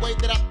for the way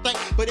that I think,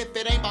 but if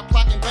it ain't about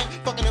clocking bank,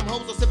 fucking them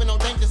hoes or sipping on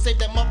dank to save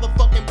that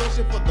motherfucking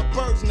bullshit for the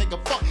birds, nigga.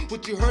 Fuck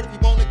what you heard. If you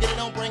wanna get it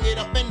on, bring it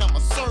up and I'ma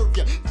serve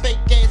ya. Fake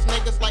ass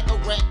niggas like a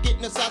rat,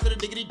 getting the size of the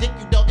diggity dick.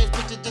 You dog ass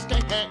bitches just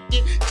can't hack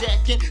it.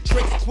 Jacking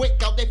tricks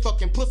quick out they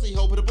fucking pussy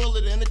hole. Put a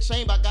bullet in the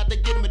chamber, I got to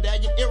get a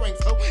medallion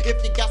earrings, ho.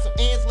 If you got some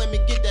ends, let me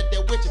get that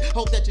there with you.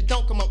 Hope that you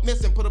don't come up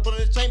missing. Put a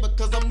bullet in the chamber,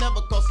 cause I'm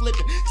never caught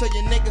slipping. Tell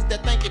you niggas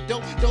that think you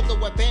dope, don't know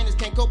what bandits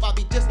can't cope. I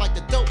be just like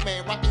the dope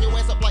man, rocking your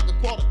ass up like a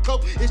quarter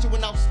coat.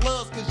 Issuing out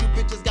slugs, cause you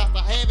bitches got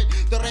to have it.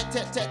 The rat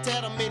tat tat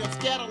tat, I made them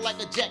scatter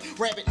like a jack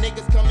rabbit.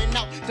 Niggas coming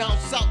out down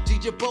south,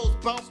 GJ Bros,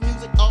 bounce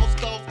music, all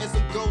stars, and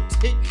some gold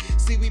teeth.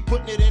 See, we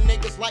putting it in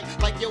niggas like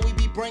yo, we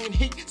be bringing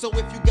heat. So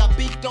if you got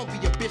beef, don't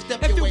be a bitch,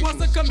 step your way. If you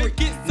want to come and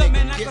get some,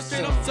 and I can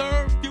straight up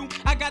serve you.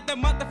 I got that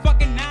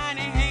motherfucking 9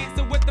 in hand,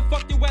 so what the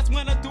fuck you ass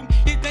wanna do?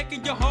 You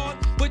thinking you're hard,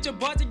 put your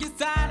bar to your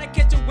side. I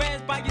catch your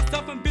ass by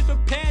yourself and be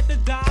prepared to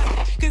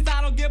die. Cause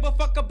I don't give a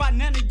fuck about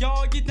none of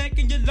y'all. You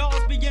thinking you're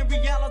lost, but in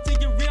reality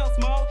you're real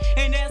small.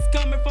 And that's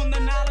coming from the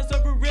knowledge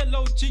of a real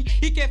OG.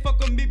 He can't fuck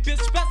with me,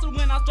 bitch, special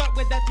when I start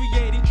with that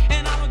 380.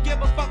 And I don't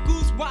give a fuck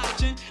who's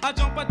watching. I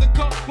jump out the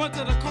car, run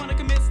to the corner,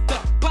 commit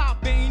stuff,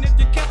 popping. If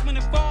you catch me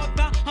and fall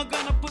down, I'm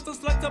gonna put some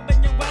slugs up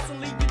in your ass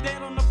and leave you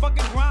dead on the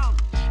fucking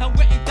ground. And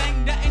we ain't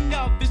think that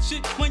enough this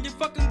shit. When you're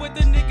fucking with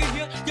a nigga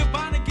here, you're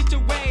bound to get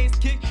your ass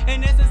kicked.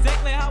 And that's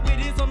exactly how it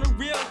is on the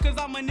real. Cause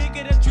I'm a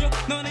nigga that drill,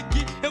 known to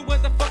get it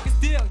was the fucking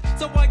steal.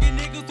 So all you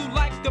niggas who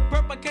like the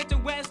purple, catch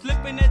your ass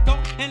slipping that door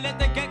and let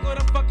that gang go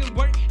to fucking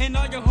work. And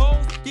all your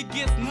hoes, you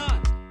get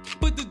none.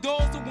 But the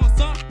doors who want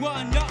some,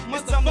 run up,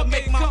 I'ma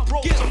make my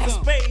bro from a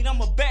spade.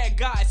 I'm a bad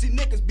guy. See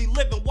niggas be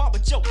living wild,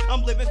 but yo,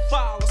 I'm living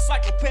foul. A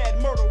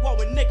psychopath murder while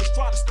when niggas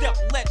try to step.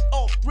 Let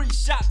off 3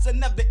 shots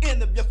and at the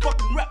end of your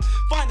fucking rep.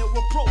 Final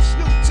approach,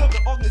 new to the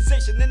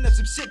organization. And if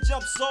some shit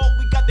jumps off,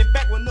 we got their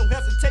back with no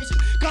hesitation.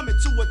 Coming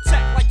to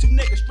attack like 2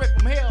 niggas straight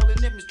from hell.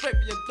 And if me straight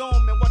for your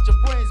dome and watch your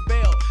brains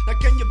bail. Now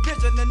can you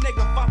vision a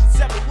nigga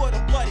 5'7" with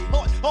a bloody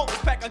heart? Always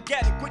pack a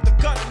gat and quick to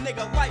cut a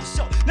nigga life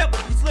show. Never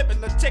be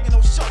slipping or taking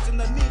no shots in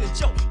the knee to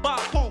choke. By a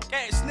punk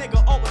ass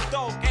nigga, always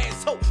dog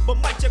ass hoe. But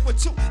mic check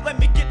with 2, let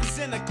me get this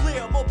in the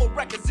clear. Mobile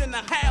records in the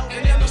house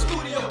and in the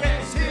studio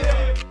games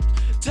here.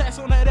 Tax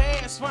on that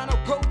ass, final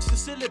approach, the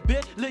silly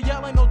bit. Lil'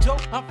 y'all ain't no joke,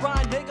 I'm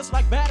frying niggas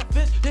like batter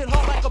fish. Hit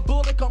hard like a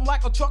bullet, come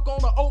like a truck on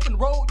the open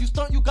road. You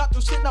stunt, you got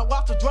your shit, now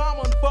watch the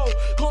drama unfold.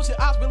 Close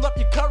your eyes, build up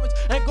your courage,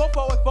 and go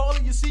for it, fall.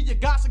 You see your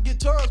guys to get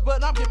turds,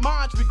 but I'm get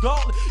mine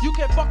regardless. You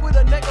can't fuck with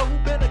a nigga who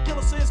been a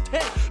killer since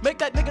 10. Make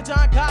that nigga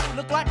John Gotti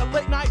look like a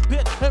late night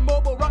bitch. And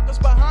mobile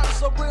ruckers behind us,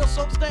 so real,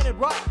 so standing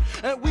right.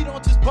 And we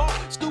don't just bark,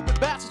 stupid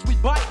bastards, we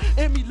bite.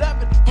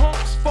 M11,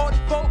 pumps,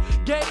 44,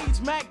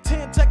 gauge, Mac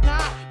 10, Tech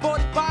 9,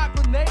 45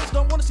 grenades.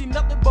 Don't wanna see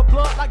nothing but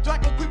blood like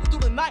Dracula creeping through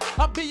the night.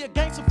 I'll be a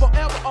gangster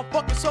forever, a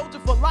fucking soldier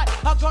for life.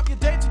 I'll drop your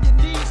day to your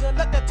knees and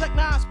let that Tech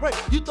 9 spray.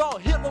 You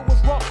thought Hitler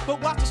was wrong, but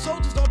watch the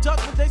soldiers don't judge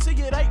me. They say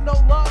it ain't no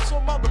love, so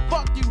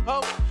motherfuck you,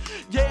 ho.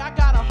 Yeah, I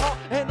got a heart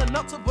and the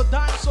nuts of a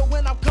dime, so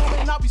when I'm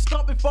coming, I'll be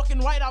stumping fucking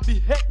right, I'll be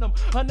hitting them.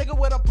 A nigga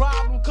with a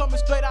problem coming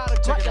straight out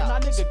of Brighton, my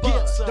nigga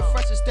get some. The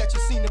freshest that you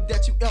seen of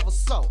that you ever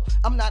saw.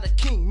 I'm not a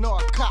king nor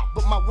a cop,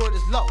 but my word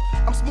is low.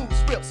 I'm smooth,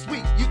 swift,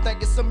 sweet, you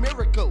think it's a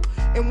miracle.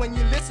 And when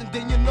you listen,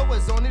 then you know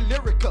it's only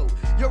lyrical.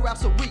 Your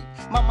raps are weak,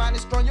 my mind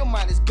is strong, your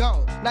mind is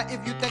gone. Now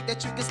if you think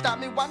that you can stop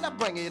me, why not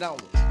bring it on?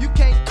 You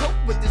can't cope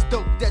with this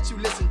dope that you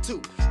listen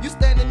to. You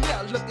standing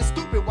there looking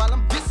stupid while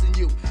I'm dissing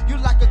you. You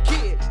like a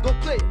kid, go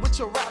play with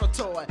your router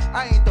toy.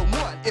 I ain't the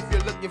one if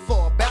you're looking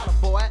for a battle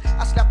boy.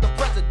 I slap the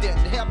president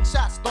and have him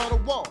shot, start a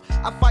war.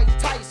 I fight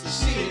Tyson,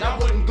 shit, I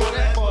wouldn't go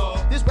that far.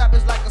 This rap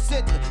is like a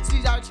sentence,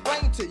 see I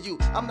explain to you.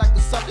 I'm like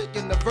the subject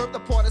and the verb, the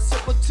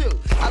participle too.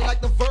 I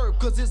like the verb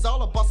cause it's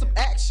all about some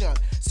action.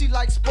 See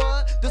like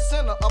Spud, the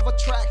center of a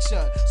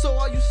attraction. So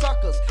all you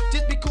suckers,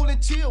 just be cool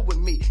and chill with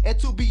me. And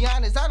to be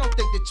honest, I don't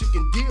think that you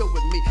can deal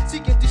with me.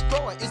 Seek and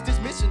destroy is this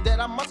mission that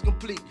I must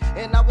complete.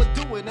 And I will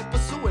do it and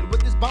pursue it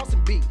with this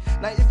bouncing beat.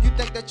 Now if you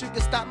think that you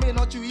can stop me,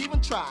 don't you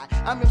even try.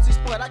 I'm MC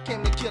Sport, I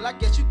came to kill, I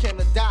guess you came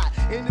to die.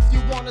 And if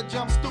you wanna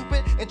jump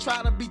stupid and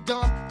try to be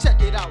dumb,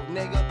 check it out,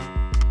 nigga.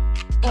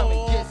 Come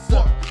and get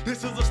some.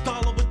 This is a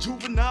style of a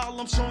juvenile.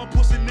 I'm showing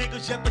pussy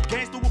niggas yet the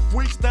gangster with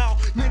freestyle.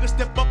 Niggas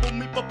step up on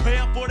me,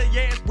 prepare for the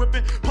ass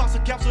whipping. Pops a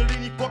capsule,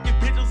 any fucking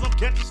bitches I'm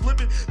catching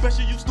slipping.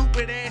 Especially you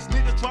stupid ass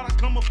niggas try to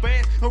come up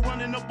fast. And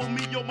running up on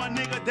me, yo, my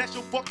nigga, that's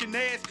your fucking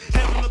ass.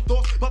 Having the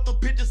thoughts about the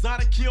bitches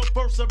I'd kill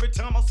first. Every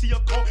time I see a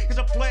car, it's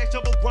a flash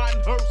of a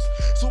riding hearse.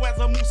 So as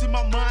I move, see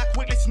my mind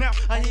quickly snap.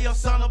 I hear a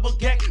sound of a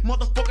gag.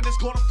 Motherfucker, that's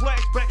called a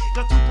flashback.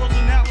 Got two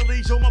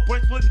personalities, yo, my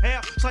brain split in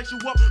half. Slice you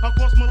up, I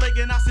cross my leg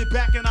and I sit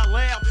back and I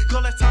laugh.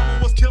 Cause last time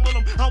I was killing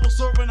them, I was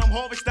serving them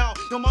Harvey style.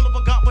 Your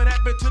motherfucker got what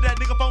happened to that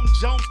nigga from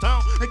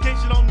Jonestown. In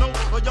case you don't know,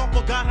 or y'all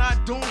forgot how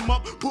I do him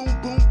up. Boom,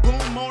 boom,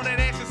 boom, on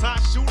that ass is how I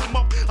shoot him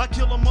up. I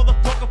kill a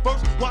motherfucker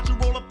first, watch you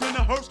roll up in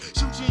the hearse.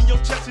 Shoot you in your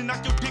chest and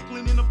knock your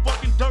dickling in the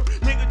fucking dirt.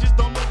 Nigga just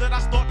don't know that I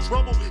start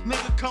trouble.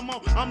 Nigga, come on,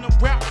 I'm the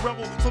rap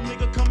rebel. So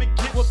nigga, come and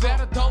get well,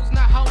 better those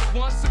not house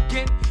once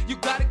again. You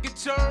gotta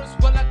get yours,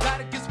 well I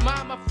gotta get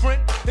mine, my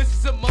friend. This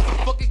is a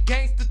motherfucking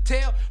gangster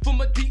tale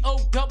from a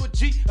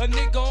D-O-double-G, a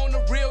nigga on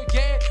the real,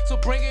 yeah. So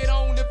bring it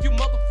on if you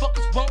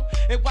motherfuckers won't.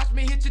 And watch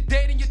me hit your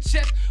dead in your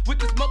chest with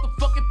this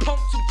motherfucking pump,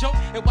 some joke.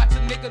 And watch a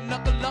nigga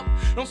knuckle up.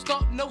 Don't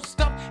start no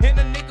stuff, and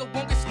a nigga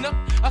won't get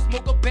snuffed. I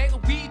smoke a bag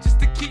of weed just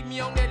to keep me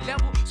on that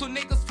level. So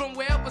niggas from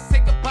wherever say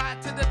goodbye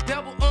to the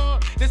devil.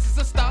 This is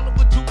a style of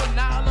a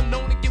juvenile. I'm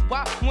known to get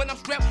wild when I'm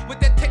strapped with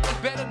that tech.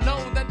 I'm better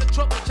known than the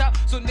trouble child.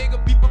 So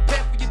nigga, be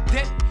prepared for your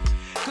death.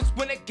 Cause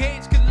when that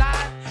gauge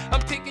collide,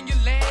 I'm taking your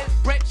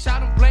last breath.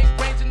 Shot him blank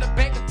range in the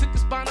bank. I took the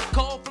spinal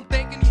cord from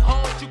thinking he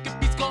hard. You can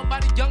be scored by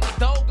the youngest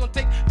dog. Don't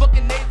take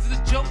fucking names as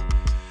a joke.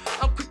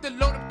 I'm quick to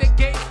load up that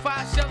gauge,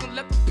 5 shells and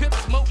let the pimp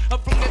smoke. I'm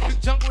from that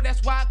big jungle,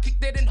 that's why I kick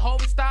that in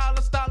Harvey style.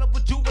 A style of a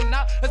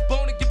juvenile, that's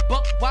born to get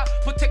bucked. Why?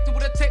 Protected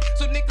with a tape,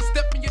 so niggas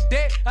step in your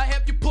dead. I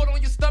have you put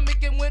on your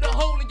stomach and with a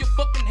hole in your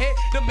fucking head.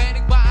 The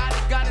manic why I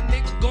just got a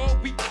nigga going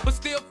weak, but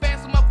still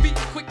fast on my feet,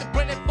 quick to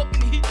bring that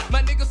fucking heat.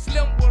 My nigga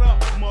Slim, what up,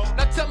 mo?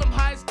 Now tell him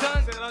how it's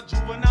done. Said a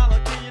juvenile, I'll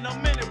kill you in a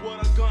minute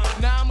with a gun.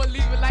 Now I'ma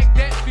leave it like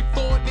that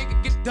before a nigga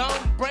get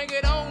done. Bring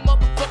it on,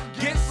 motherfucker,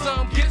 get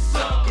some, get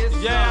some.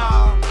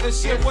 Yeah,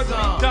 this shit wouldn't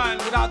be done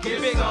without the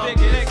big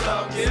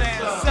nigga saying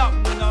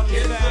something, you know what I'm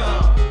saying?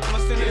 I'ma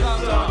send it out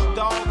to the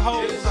dog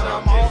hoes.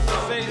 I'm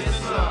also saying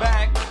in the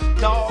back,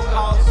 dog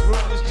house,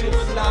 ruthless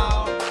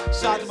juvenile.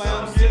 Shout to my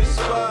MC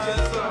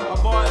Spurs, my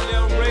boy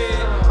Lil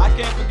Red. I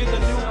can't forget the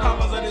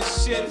newcomers of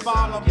this shit,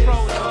 Follow Pro, you know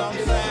what I'm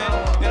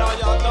saying? And all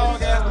y'all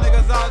dog ass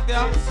niggas out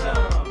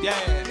there,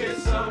 yeah.